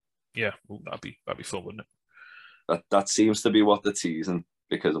Hardys. Yeah, well, that'd be fun, wouldn't it? That seems to be what they're teasing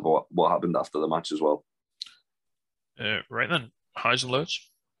because of what happened after the match as well. Right then, highs and lows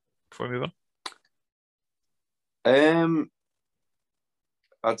before we move on.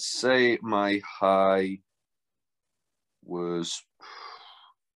 I'd say my high was,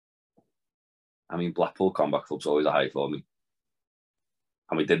 Blackpool Combat Club's always a high for me,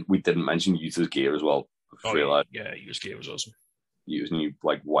 and we didn't mention Utah's gear as well. Yeah, Utah's gear was awesome. Utah's new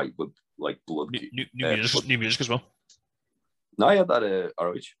like white with like blood. New music as well. No, he had that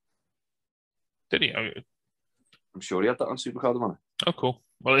ROH. Did he? I'm sure he had that on Supercard, wasn't it? Oh, cool.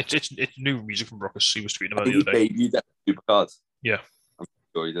 Well, it's new music from Ruckus. He was tweeting about it the other day. He debuted that Supercard. Yeah. I'm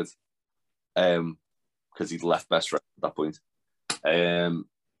sure he did. Because he'd left Best Friend at that point.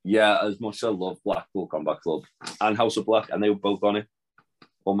 Yeah, as much as I love Blackpool Combat Club and House of Black, and they were both on it.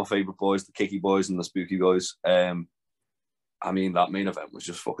 All my favourite boys, the Kicky Boys and the Spooky Boys. That main event was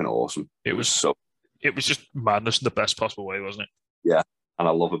just fucking awesome. It was just madness in the best possible way, wasn't it? Yeah, and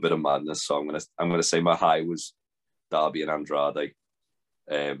I love a bit of madness, so I'm gonna say my high was Darby and Andrade.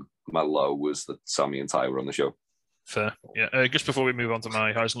 My low was that Sammy and Ty were on the show. Fair. Yeah. Just before we move on to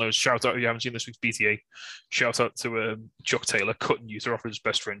my highs and lows, shout out if you haven't seen this week's BTA. Shout out to Chuck Taylor cutting Utah off his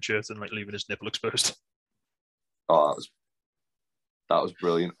best friend shirt and like leaving his nipple exposed. Oh, that was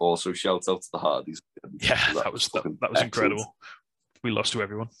brilliant. Also, shout out to the Hardys. Yeah, that was incredible. We lost to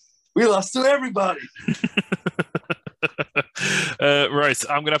everyone. We lost to everybody. Right,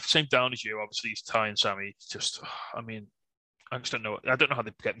 I'm gonna have the same down as you. Obviously, Ty and Sammy. I just don't know. I don't know how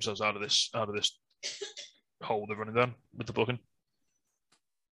they get themselves out of this hole they're running down with the booking.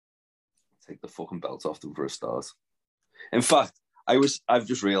 Take the fucking belt off them for a start. In fact, I've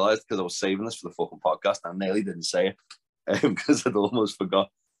just realised because I was saving this for the fucking podcast and I nearly didn't say it because I'd almost forgot.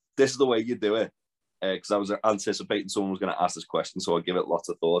 This is the way you do it. Because I was anticipating someone was going to ask this question, so I'll give it lots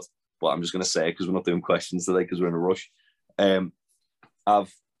of thought. But I'm just going to say it because we're not doing questions today because we're in a rush.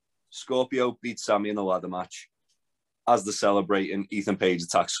 I've Scorpio beat Sammy in the ladder match. As they're celebrating, Ethan Page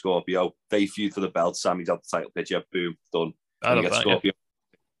attacks Scorpio. They feud for the belt. Sammy's out the title picture. Boom, done. I love that, Scorpio.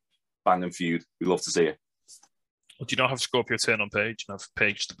 Bang and feud. We'd love to see it. Well, do you not have Scorpio turn on Page and have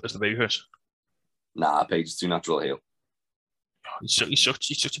Page as the babyface? Nah, Page is too natural heel. He's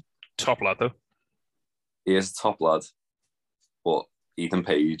such a top lad, though. He is a top lad, but Ethan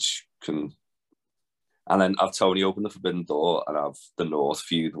Page can. And then have Tony open the Forbidden Door and have the North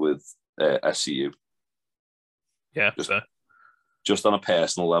feud with SCU. Yeah, just on a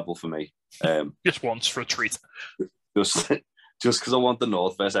personal level for me. Just once for a treat. Just because I want the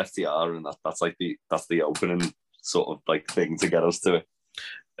North versus FTR, and that's the opening sort of like thing to get us to it.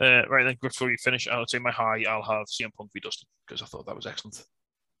 Right then, before you finish, I'll say my high. I'll have CM Punk v Dustin because I thought that was excellent.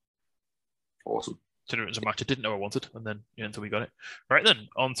 Awesome. Considering it was a match I didn't know I wanted, and then until we got it. Right then,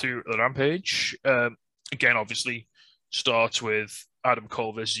 on to the Rampage. Again, obviously, starts with Adam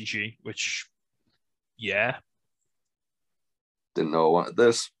Cole versus Ishii, which, yeah. Didn't know I wanted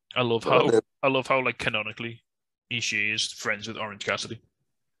this. I love how like canonically Ishii is friends with Orange Cassidy.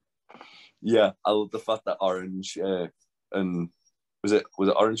 Yeah, I love the fact that Orange and was it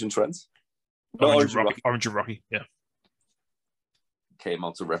Orange and Trent? Orange and Rocky, yeah. Came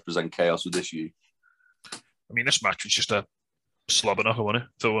out to represent Chaos with Ishii. I mean, this match was just a slobber knocker, wasn't it?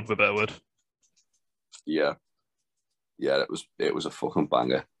 For want of a better word. Yeah, it was a fucking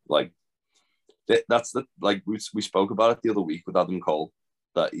banger. Like that's we spoke about it the other week with Adam Cole,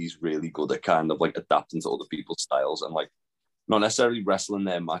 that he's really good at kind of like adapting to other people's styles and like not necessarily wrestling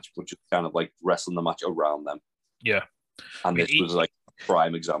their match, but just kind of like wrestling the match around them. Yeah, and this was like a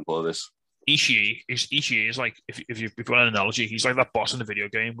prime example of this. Ishii is like if you want an analogy, he's like that boss in the video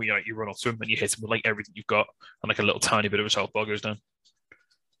game where you run up to him and you hit him with like everything you've got, and like a little tiny bit of his health bar goes down.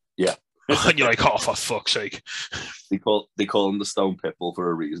 Yeah. And you're like, oh, for fuck's sake. They call him the Stone Pitbull for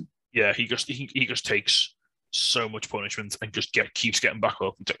a reason. Yeah, he just takes so much punishment and just keeps getting back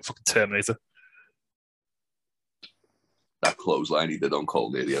up. It's like a fucking Terminator. That clothesline he did on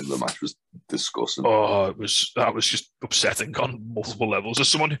Cole near the end of the match was disgusting. Oh, that was just upsetting on multiple levels. As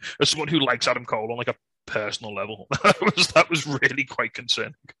someone who likes Adam Cole on like a personal level, that was really quite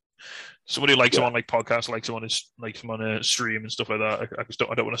concerning. Somebody who likes him on like podcasts, likes him on a stream and stuff like that.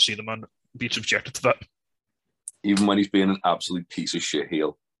 I don't want to see the man be subjected to that. Even when he's being an absolute piece of shit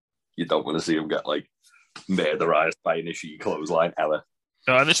heel, you don't want to see him get like murderized by an Ishii clothesline ever.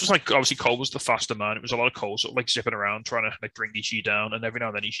 And this was like, obviously Cole was the faster man. It was a lot of Cole sort of like zipping around trying to like bring Ishii down, and every now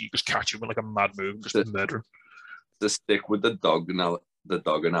and then Ishii just catch him with like a mad move and just murder him. To stick with the dog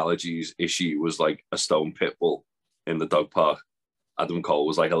analogies, Ishii was like a stone pit bull in the dog park. Adam Cole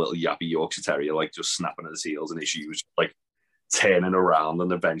was like a little yappy Yorkshire Terrier, like just snapping at his heels, and Ishii was like turning around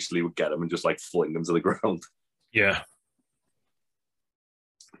and eventually would get him and just like fling him to the ground. Yeah.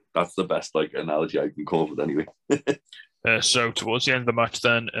 That's the best like analogy I can come up with anyway. So towards the end of the match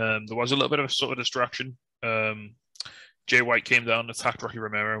then, there was a little bit of a sort of distraction. Jay White came down and attacked Rocky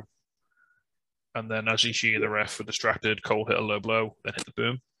Romero. And then as Ishii and the ref were distracted, Cole hit a low blow, then hit the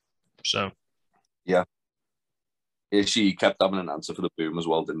boom. So yeah. Ishii kept having an answer for the boom as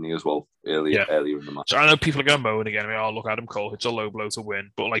well, didn't he, earlier in the match. So I know people are going to moan again. I mean, oh, look, Adam Cole hits a low blow to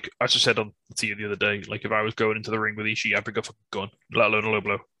win. But like, as I said on the TV the other day, like if I was going into the ring with Ishii, I'd pick up a gun, let alone a low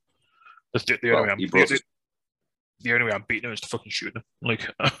blow. That's the only way I'm beating him is to fucking shoot him.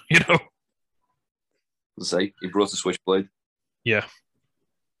 Like, you know. Say he brought a switchblade. Yeah.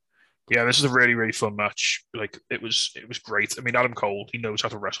 Yeah, this is a really, really fun match. Like it was great. I mean, Adam Cole, he knows how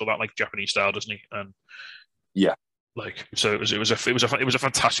to wrestle that like Japanese style, doesn't he? And yeah. Like so, it was a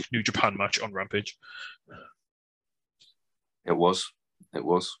fantastic New Japan match on Rampage. It was.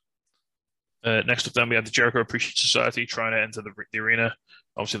 Next up, then we had the Jericho Appreciation Society trying to enter the arena.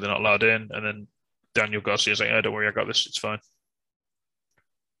 Obviously, they're not allowed in, and then Daniel Garcia's like, "Oh, don't worry, I got this. It's fine."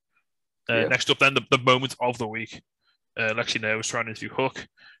 Next up, then the moment of the week. Lexi Nair was trying to interview Hook.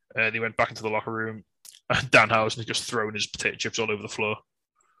 They went back into the locker room, and Danhausen had just thrown his potato chips all over the floor.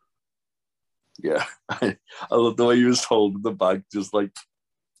 Yeah, I love the way he was holding the bag, just like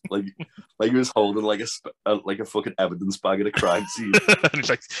he was holding like a fucking evidence bag at a crime scene. And it's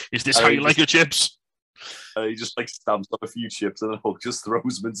like, is this how you like your chips? And he just like stamps up a few chips, and then Hook just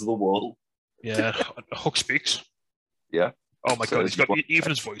throws them into the wall. Yeah, Hook speaks. Yeah. Oh my god, even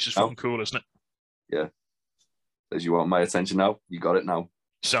his voice is fucking cool, isn't it? Yeah. Says, you want my attention now? You got it now.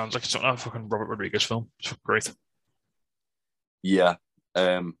 Sounds like it's not a fucking Robert Rodriguez film. It's great. Yeah.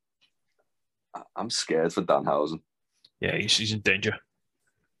 I'm scared for Danhausen. Yeah, he's in danger.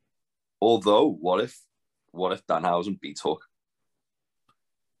 Although, what if Danhausen beats Hook?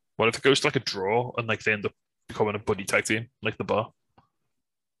 What if it goes to like a draw and like they end up becoming a buddy tag team, like the Bar?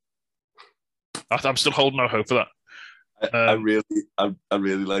 I'm still holding out hope for that. I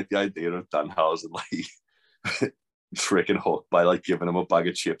really like the idea of Danhausen like tricking Hook by like giving him a bag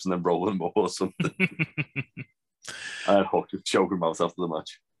of chips and then rolling him up or something. And Hook just choking him out after the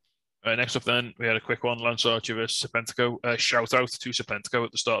match. Next up, then we had a quick one: Lance Archer versus Serpentico. Shout out to Serpentico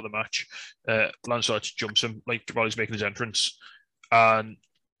at the start of the match. Lance Archer jumps him like while he's making his entrance, and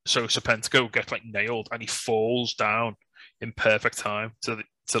so Serpentico gets like nailed, and he falls down in perfect time to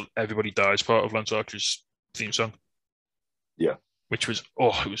 "Everybody Dies" part of Lance Archer's theme song. Yeah, which was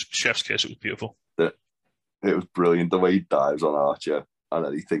it was chef's kiss. It was beautiful. It was brilliant the way he dives on Archer, and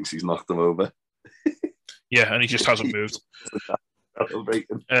then he thinks he's knocked him over. Yeah, and he just hasn't moved.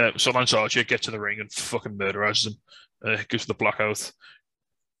 So Lance Archer gets in the ring and fucking murderizes him. Goes for the blackout,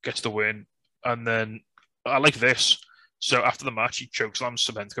 gets the win, and then I like this. So after the match, he chokeslams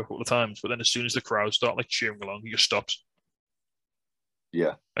Serpentico a couple of times, but then as soon as the crowd start like cheering along, he just stops.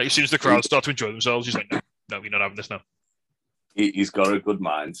 Yeah. Like, as soon as the crowd start to enjoy themselves, he's like, "No, you're not having this now." He's got a good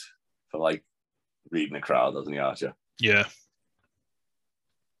mind for like reading the crowd, doesn't he, Archer? Yeah.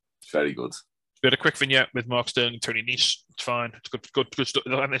 It's very good. We had a quick vignette with Mark Sterling and Tony Nese. It's fine. It's good stuff.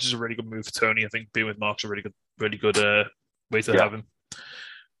 And this is a really good move for Tony. I think being with Mark's a really good way to have him.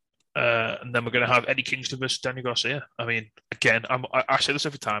 And then we're going to have Eddie Kingston versus Daniel Garcia. I mean, again, I say this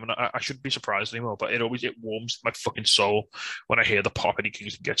every time, and I shouldn't be surprised anymore, but it warms my fucking soul when I hear the pop Eddie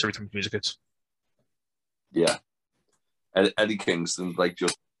Kingston gets every time his music hits. Yeah. Eddie Kingston's like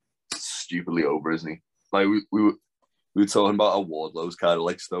just stupidly over, isn't he? Like we were talking about how Wardlow's kind of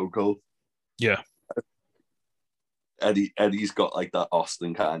like Stone Cold. Yeah. Eddie's got like that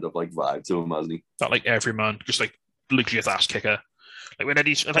Austin kind of like vibe to him, hasn't he? That like everyman, just like legit ass kicker. Like when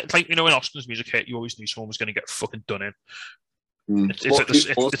Eddie's like you know when Austin's music hit, you always knew someone was going to get fucking done in.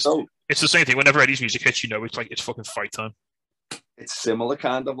 It's the same thing. Whenever Eddie's music hits, you know it's fucking fight time. it's similar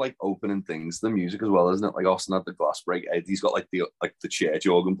kind of like opening things to the music as well, isn't it? Like Austin had the glass break. Eddie's got like the church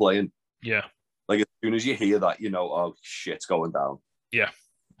organ playing. Yeah. Like as soon as you hear that, you know, oh shit's going down. Yeah.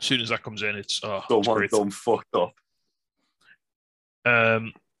 As soon as that comes in, it's someone done fucked up.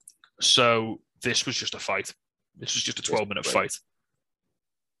 So this was just a fight. This was just a 12-minute fight.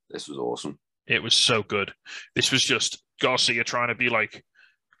 This was awesome. It was so good. This was just Garcia trying to be like,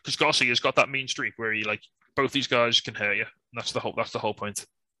 because Garcia's got that mean streak where he like both these guys can hurt you. And that's the whole point.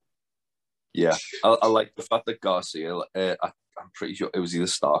 Yeah, I like the fact that Garcia. I'm pretty sure it was either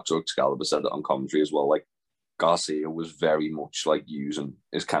Starks or Excalibur said it on commentary as well. Like Garcia was very much like using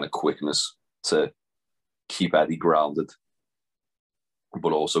his kind of quickness to keep Eddie grounded,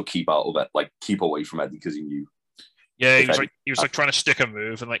 but also keep out of it, like keep away from Eddie because he knew. Yeah, he was like trying to stick a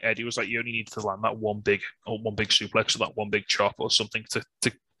move, and like Eddie was like, you only need to land that one big suplex or that one big chop or something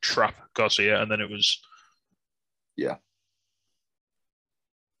to trap Garcia, and then it was. Yeah.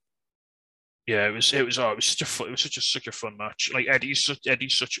 Yeah, it was such a fun match. Like Eddie's such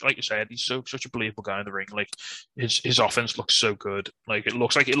like you say, Eddie's such a believable guy in the ring. Like his offense looks so good. Like it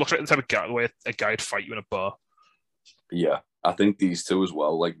looks like the type of guy, the way a guy would fight you in a bar. Yeah, I think these two as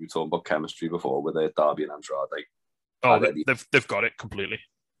well. Like we were talking about chemistry before with Darby and Andrade. Oh, they've got it completely.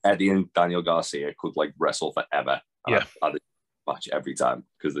 Eddie and Daniel Garcia could like wrestle forever. Yeah, I'd match every time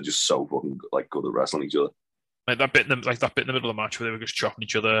because they're just so fucking like good at wrestling each other. Like that bit in the middle of the match where they were just chopping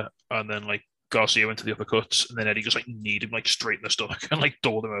each other, and then like Garcia went to the uppercuts, and then Eddie just like kneed him like straight in the stomach and like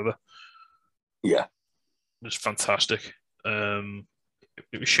doubled him over. Yeah, it was fantastic. There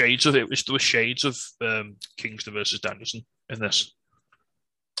were shades of Kingston versus Danielson in this.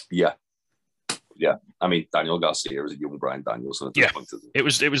 Yeah. I mean, Daniel Garcia is a young Bryan Danielson. Yeah, it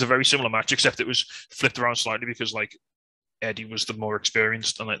was a very similar match, except it was flipped around slightly because like Eddie was the more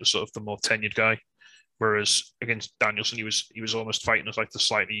experienced and like the sort of the more tenured guy, whereas against Danielson he was almost fighting as like the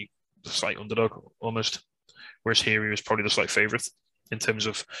slight underdog almost, whereas here he was probably the slight favorite in terms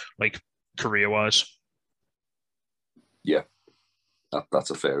of like career wise. Yeah, that's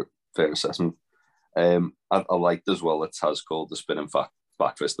a fair assessment. I liked as well that Taz called the spinning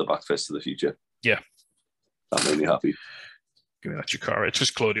back fist the back fist of the future. Yeah, that made me happy. Give me that Chikara. It's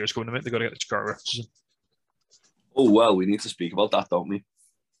just Claudio's going to it. They got to get the Chikara references. Oh well, we need to speak about that, don't we?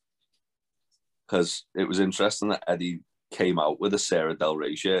 Because it was interesting that Eddie came out with a Sarah Del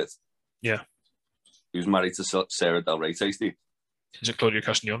Rey shirt. Yeah, he was married to Sarah Del Rey. Tasty. Is it Claudio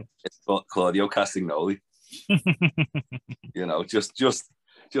Castagnoli? It's Claudio Castagnoli. You know, just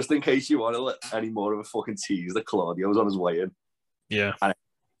in case you want to let any more of a fucking tease that Claudio's on his way in. Yeah. And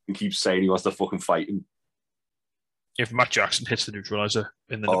he keeps saying he wants to fucking fight him. If Matt Jackson hits the neutralizer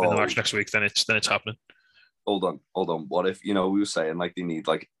in the match next week, then it's happening. Hold on. What if, we were saying like they need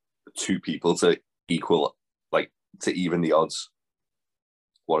like two people to equal, like to even the odds?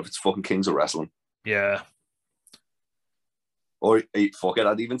 What if it's fucking Kings of Wrestling? Yeah. Or fuck it,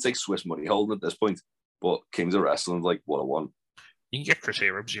 I'd even take Swiss Money Holding at this point. But Kings of Wrestling like 101. You can get Chris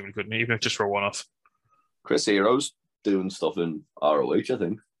Hero, presumably, couldn't you? Even if just for a one-off. Chris Hero's doing stuff in ROH, I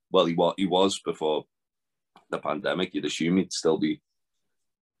think. Well, he was before the pandemic. You'd assume he'd still be,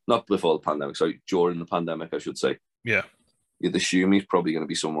 not before the pandemic, sorry, during the pandemic, I should say. Yeah. You'd assume he's probably going to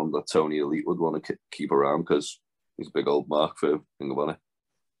be someone that Tony Elite would want to keep around because he's a big old mark for Ring of Honor.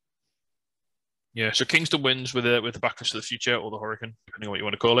 Yeah, so Kingston wins with the Backlash to the Future or the Hurricane, depending on what you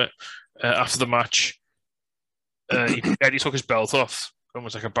want to call it. After the match, Eddie took his belt off and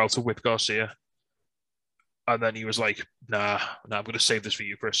was like about to whip Garcia. And then he was like, nah, I'm going to save this for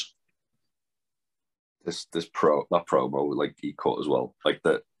you, Chris. That promo, like, he cut as well. Like,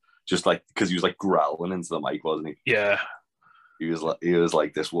 that, just like, because he was like growling into the mic, wasn't he? Yeah. He was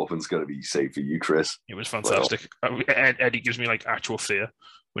like, this weapon's going to be safe for you, Chris. It was fantastic. Eddie gives me like actual fear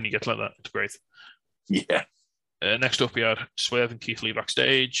when you get like that. It's great. Yeah. Next up, we had Swerve and Keith Lee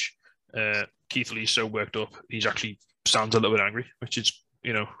backstage. Keith Lee's so worked up, he's actually sounds a little bit angry, which is,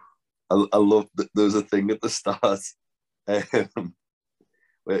 I love that there's a thing at the start.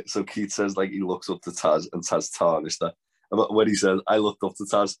 So Keith says, like, he looks up to Taz and Taz tarnished that. But when he says, I looked up to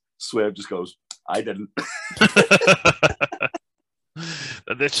Taz, Swerve just goes, I didn't.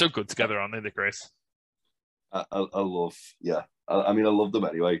 They're so good together, aren't they? They're great. I love, yeah. I mean, I love them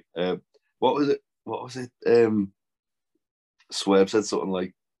anyway. What was it? Swerve said something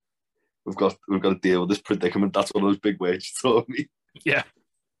like, we've got to deal with this predicament. That's one of those big words you told me. Yeah.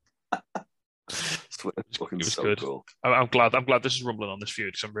 Swerve's fucking it was so good. Cool. I'm glad this is rumbling on this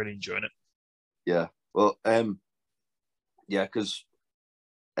feud because I'm really enjoying it. Yeah. Well, yeah, because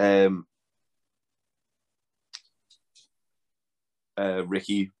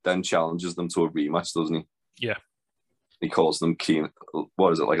Ricky then challenges them to a rematch, doesn't he? Yeah. He calls them Keen.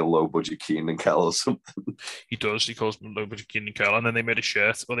 What is it, like a low budget Keen and Kel or something? He does. He calls them low budget Keenan and Kel, and then they made a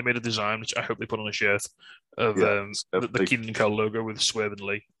shirt. Well, they made a design, which I hope they put on a shirt of the Keenan and Kel logo with Swerve and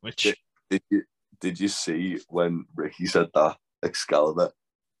Lee. Which did you see when Ricky said that Excalibur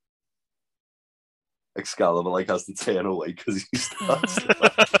like has to turn away because he starts?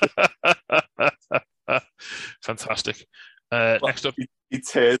 Fantastic. Next up, he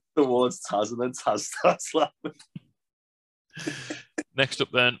turns towards Taz and then Taz starts laughing. Next up,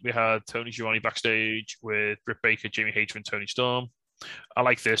 then we had Tony Schiavone backstage with Britt Baker, Jamie Hayter, and Tony Storm. I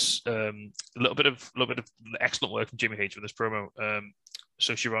like this. A little bit of excellent work from Jamie Hayter in this promo.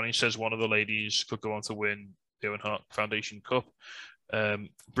 So Schiavone says one of the ladies could go on to win the Owen Hart Foundation Cup.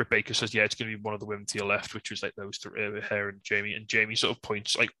 Britt Baker says, yeah, it's going to be one of the women to your left, which was like those three, her and Jamie. And Jamie sort of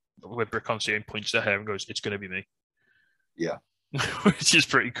points, like where Britt can't see him, points to her and goes, it's going to be me. Yeah. Which is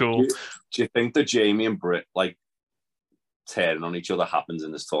pretty cool. Do you think that Jamie and Britt, like, tearing on each other happens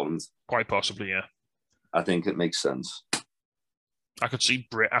in this tournament? Quite possibly, yeah. I think it makes sense. I could see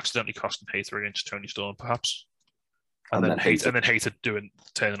Britt accidentally costing Hayter against Tony Storm, perhaps. And then Hayter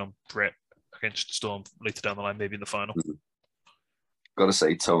turning on Britt against Storm later down the line, maybe in the final. Mm-hmm. Got to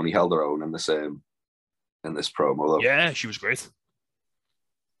say, Tony held her own in this promo, though. Yeah, she was great.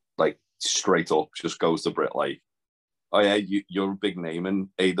 Like, straight up, just goes to Britt like, oh yeah, you're a big name in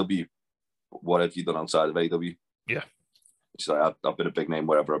AW. What have you done outside of AW? Yeah. She's like, I've been a big name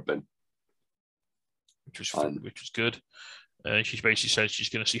wherever I've been. Which was good. She basically said she's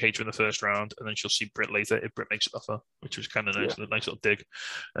going to see Hayter in the first round, and then she'll see Britt later if Britt makes it off her, which was kind of nice, a nice little dig.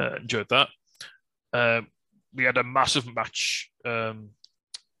 Enjoyed that. We had a massive match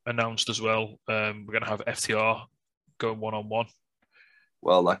announced as well. We're going to have FTR going 1-on-1.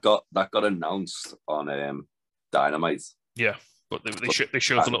 Well, that got announced on Dynamite. Yeah, but they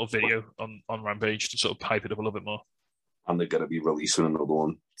showed a little video on Rampage to sort of hype it up a little bit more. And they're going to be releasing another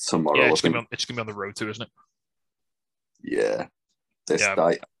one tomorrow. Yeah, it's going to be on the road too, isn't it? Yeah. Did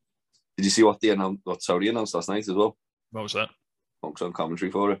you see what Tony announced last night as well? What was that? Punk's on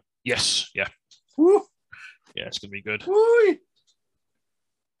commentary for it. Yes, yeah. Woo! Yeah, it's going to be good. Woo!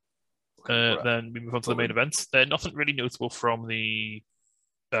 Then we move on to the main event. Nothing really notable from the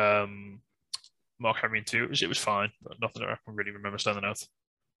Mark Henry and 2. It was fine, but nothing that I can really remember standing out.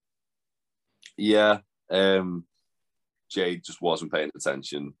 Yeah. Jade just wasn't paying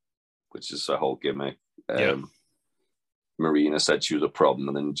attention, which is a whole gimmick. Marina said she was a problem,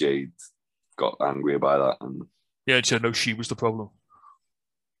 and then Jade got angry about that. And yeah, she said no, she was the problem.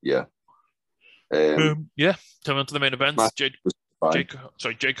 Yeah. Yeah. Coming on to the main event. Jade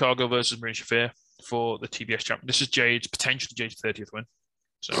Cargill versus Marina Shafir for the TBS champion. This is potentially Jade's 30th win.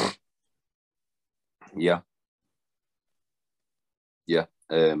 So yeah.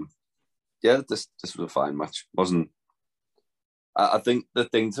 This was a fine match. I think the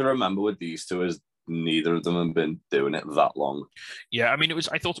thing to remember with these two is neither of them have been doing it that long. Yeah, I mean,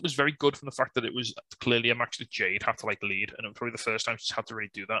 I thought it was very good from the fact that it was clearly a match that Jade had to lead, and it was probably the first time she's had to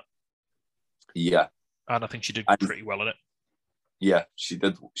really do that. Yeah, and I think she did pretty well at it. Yeah, she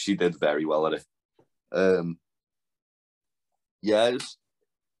did. She did very well at it.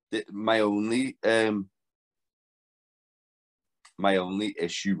 My only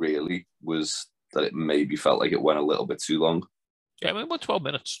issue really was that it maybe felt like it went a little bit too long. Yeah, I mean, about 12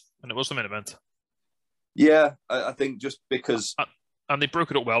 minutes, and it was the main event. Yeah, I think just because... And they broke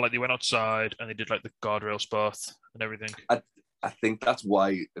it up well. They went outside, and they did, the guardrail spot and everything. I think that's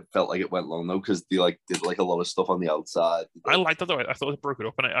why it felt like it went long, though, because they, did, a lot of stuff on the outside. I liked that, though. I thought they broke it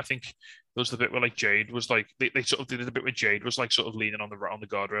up, and I think there was the bit where, Jade was, they sort of did the bit where Jade was, sort of leaning on the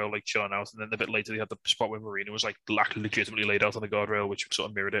guardrail, chilling out, and then the bit later they had the spot where Marina was, legitimately laid out on the guardrail, which sort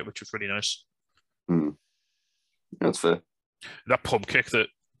of mirrored it, which was really nice. That's fair. That pump kick that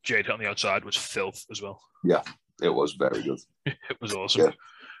Jade hit on the outside was filth as well. Yeah, it was very good. It was awesome.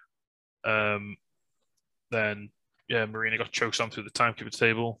 Yeah. Then, Marina got choked on through the timekeeper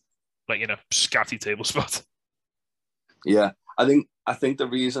table, scatty table spot. Yeah, I think the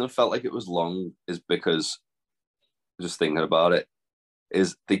reason it felt like it was long is because, just thinking about it,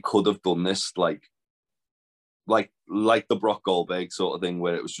 is they could have done this like the Brock Goldberg sort of thing,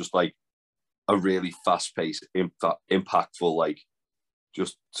 where it was just a really fast-paced, impactful,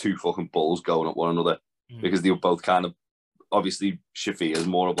 just two fucking bulls going at one another, because they were both kind of, obviously Shafir is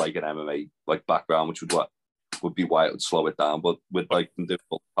more of an MMA background, which would be why it would slow it down, but with some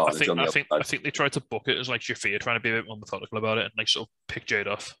difficult carnage on the other side. I think they tried to book it as Shafir trying to be a bit more methodical about it and sort of pick Jade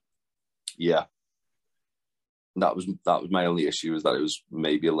off. Yeah. That was my only issue, is that it was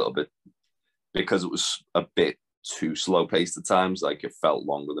maybe a little bit, because it was a bit too slow paced at times, it felt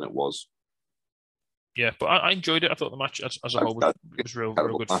longer than it was. Yeah, but I enjoyed it. I thought the match as a whole was real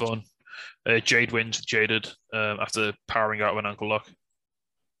good fun. Jade wins Jaded after powering out of an ankle lock.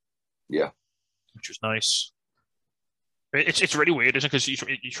 Yeah. Which was nice. It's really weird, isn't it? Because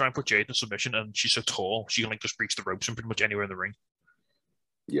you try and put Jade in submission, and she's so tall, she can like just reach the ropes and pretty much anywhere in the ring.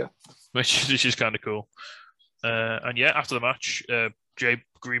 Yeah. Which is kind of cool. And yeah, after the match, Jade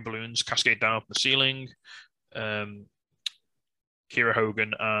green balloons cascade down up the ceiling. Kiera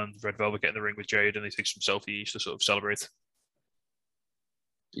Hogan and Red Velvet get in the ring with Jade, and they take some selfies to sort of celebrate.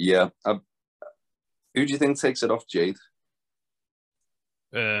 Yeah. Who do you think takes it off Jade?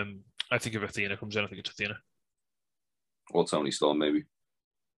 I think if Athena comes in, I think it's Athena. Or Toni Storm, maybe.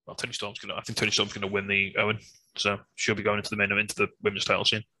 Well, I think Toni Storm's gonna win the Owen, so she'll be going into the women's title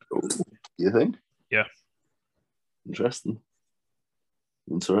scene. Oh, you think? Yeah. Interesting.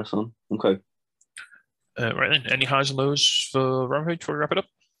 Okay. Right then, any highs and lows for Rampage before we wrap it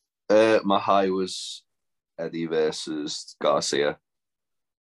up? My high was Eddie versus Garcia.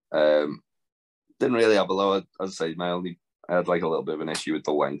 Didn't really have a low. As I say, I had like a little bit of an issue with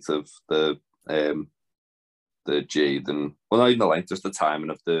the length of the Jade and not even the length, just the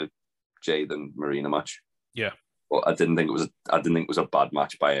timing of the Jade and Marina match. Yeah. But I didn't think it was a bad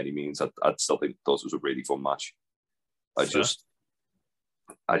match by any means. I still thought it was a really fun match. I just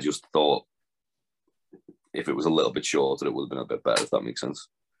thought if it was a little bit shorter, it would have been a bit better, if that makes sense.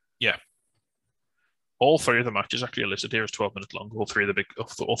 Yeah. All three of the matches actually are listed here as 12 minutes long. All three of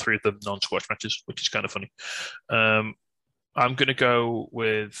the non-squash matches, which is kind of funny. I'm going to go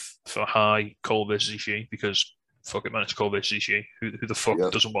for high Cole versus Ishii because fuck it, man, it's Cole versus Ishii. Who the fuck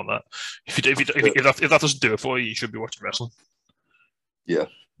doesn't want that? If that doesn't do it for you, you should be watching wrestling. Yeah.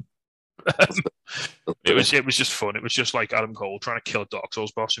 It was just fun. It was just like Adam Cole trying to kill a Dark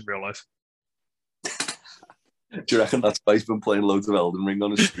Souls boss in real life. Do you reckon that's why he's been playing loads of Elden Ring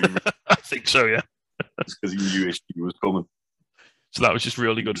on his stream? I think so, yeah. It's because he knew Ishii was coming. So that was just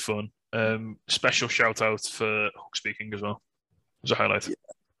really good fun. Special shout out for Hook speaking as well. It was a highlight. Yeah.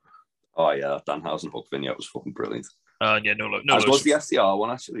 Oh yeah, that Danhausen Hook vignette was fucking brilliant. Yeah, no. As was the SDR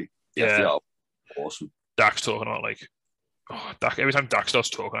one actually. The SDR was awesome. Dax talking about Dax. Every time Dax starts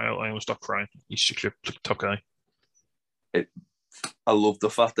talking, I almost start crying. He's such a top guy. I love the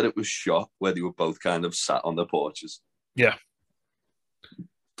fact that it was shot where they were both kind of sat on their porches. Yeah.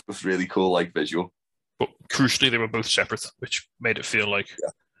 It was really cool, like visual. But crucially, they were both separate, which made it feel like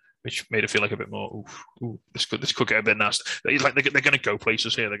a bit more. Ooh, this could get a bit nasty. Like they're going to go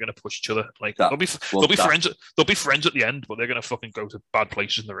places here. They're going to push each other. Like they'll be friends. They'll be friends at the end, but they're going to fucking go to bad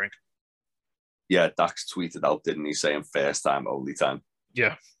places in the ring. Yeah, Dax tweeted out, didn't he, saying first time, only time.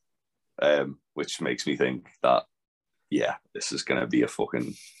 Yeah. Which makes me think that this is going to be a fucking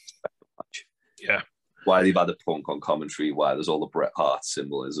match. Yeah. Why they've had a Punk on commentary, why there's all the Bret Hart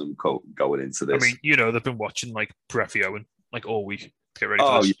symbolism going into this. I mean, they've been watching like Bret v. Owen like all week to get ready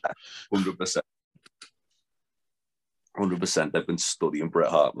for this. Oh, yeah, 100%. 100%. They've been studying Bret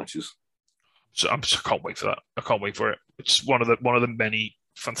Hart matches. So I can't wait for that. I can't wait for it. It's one of the many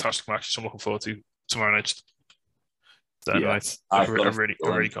fantastic matches I'm looking forward to tomorrow night. Night. I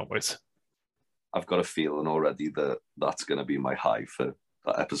really can't wait. I've got a feeling already that that's going to be my high for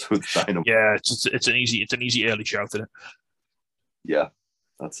that episode of Dynamite. Yeah, it's an easy early shout, isn't it? Yeah,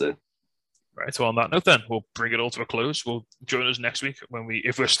 that's it. Right. So on that note, then we'll bring it all to a close. We'll join us next week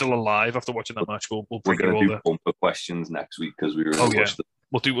if we're still alive after watching that match. We'll bring you all the bumper questions next week because we really watched it.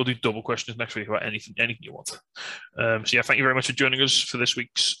 We'll do double questions next week about anything you want. So yeah, thank you very much for joining us for this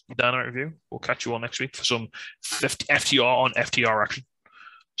week's Dynamite review. We'll catch you all next week for some FTR on FTR action.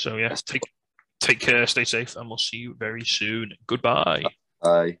 So yeah, take care, stay safe, and we'll see you very soon. Goodbye.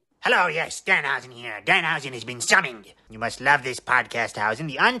 Bye. Hello, yes, Danhausen here. Danhausen has been summoned. You must love this podcast housing,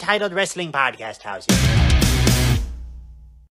 the Untitled Wrestling Podcast housing.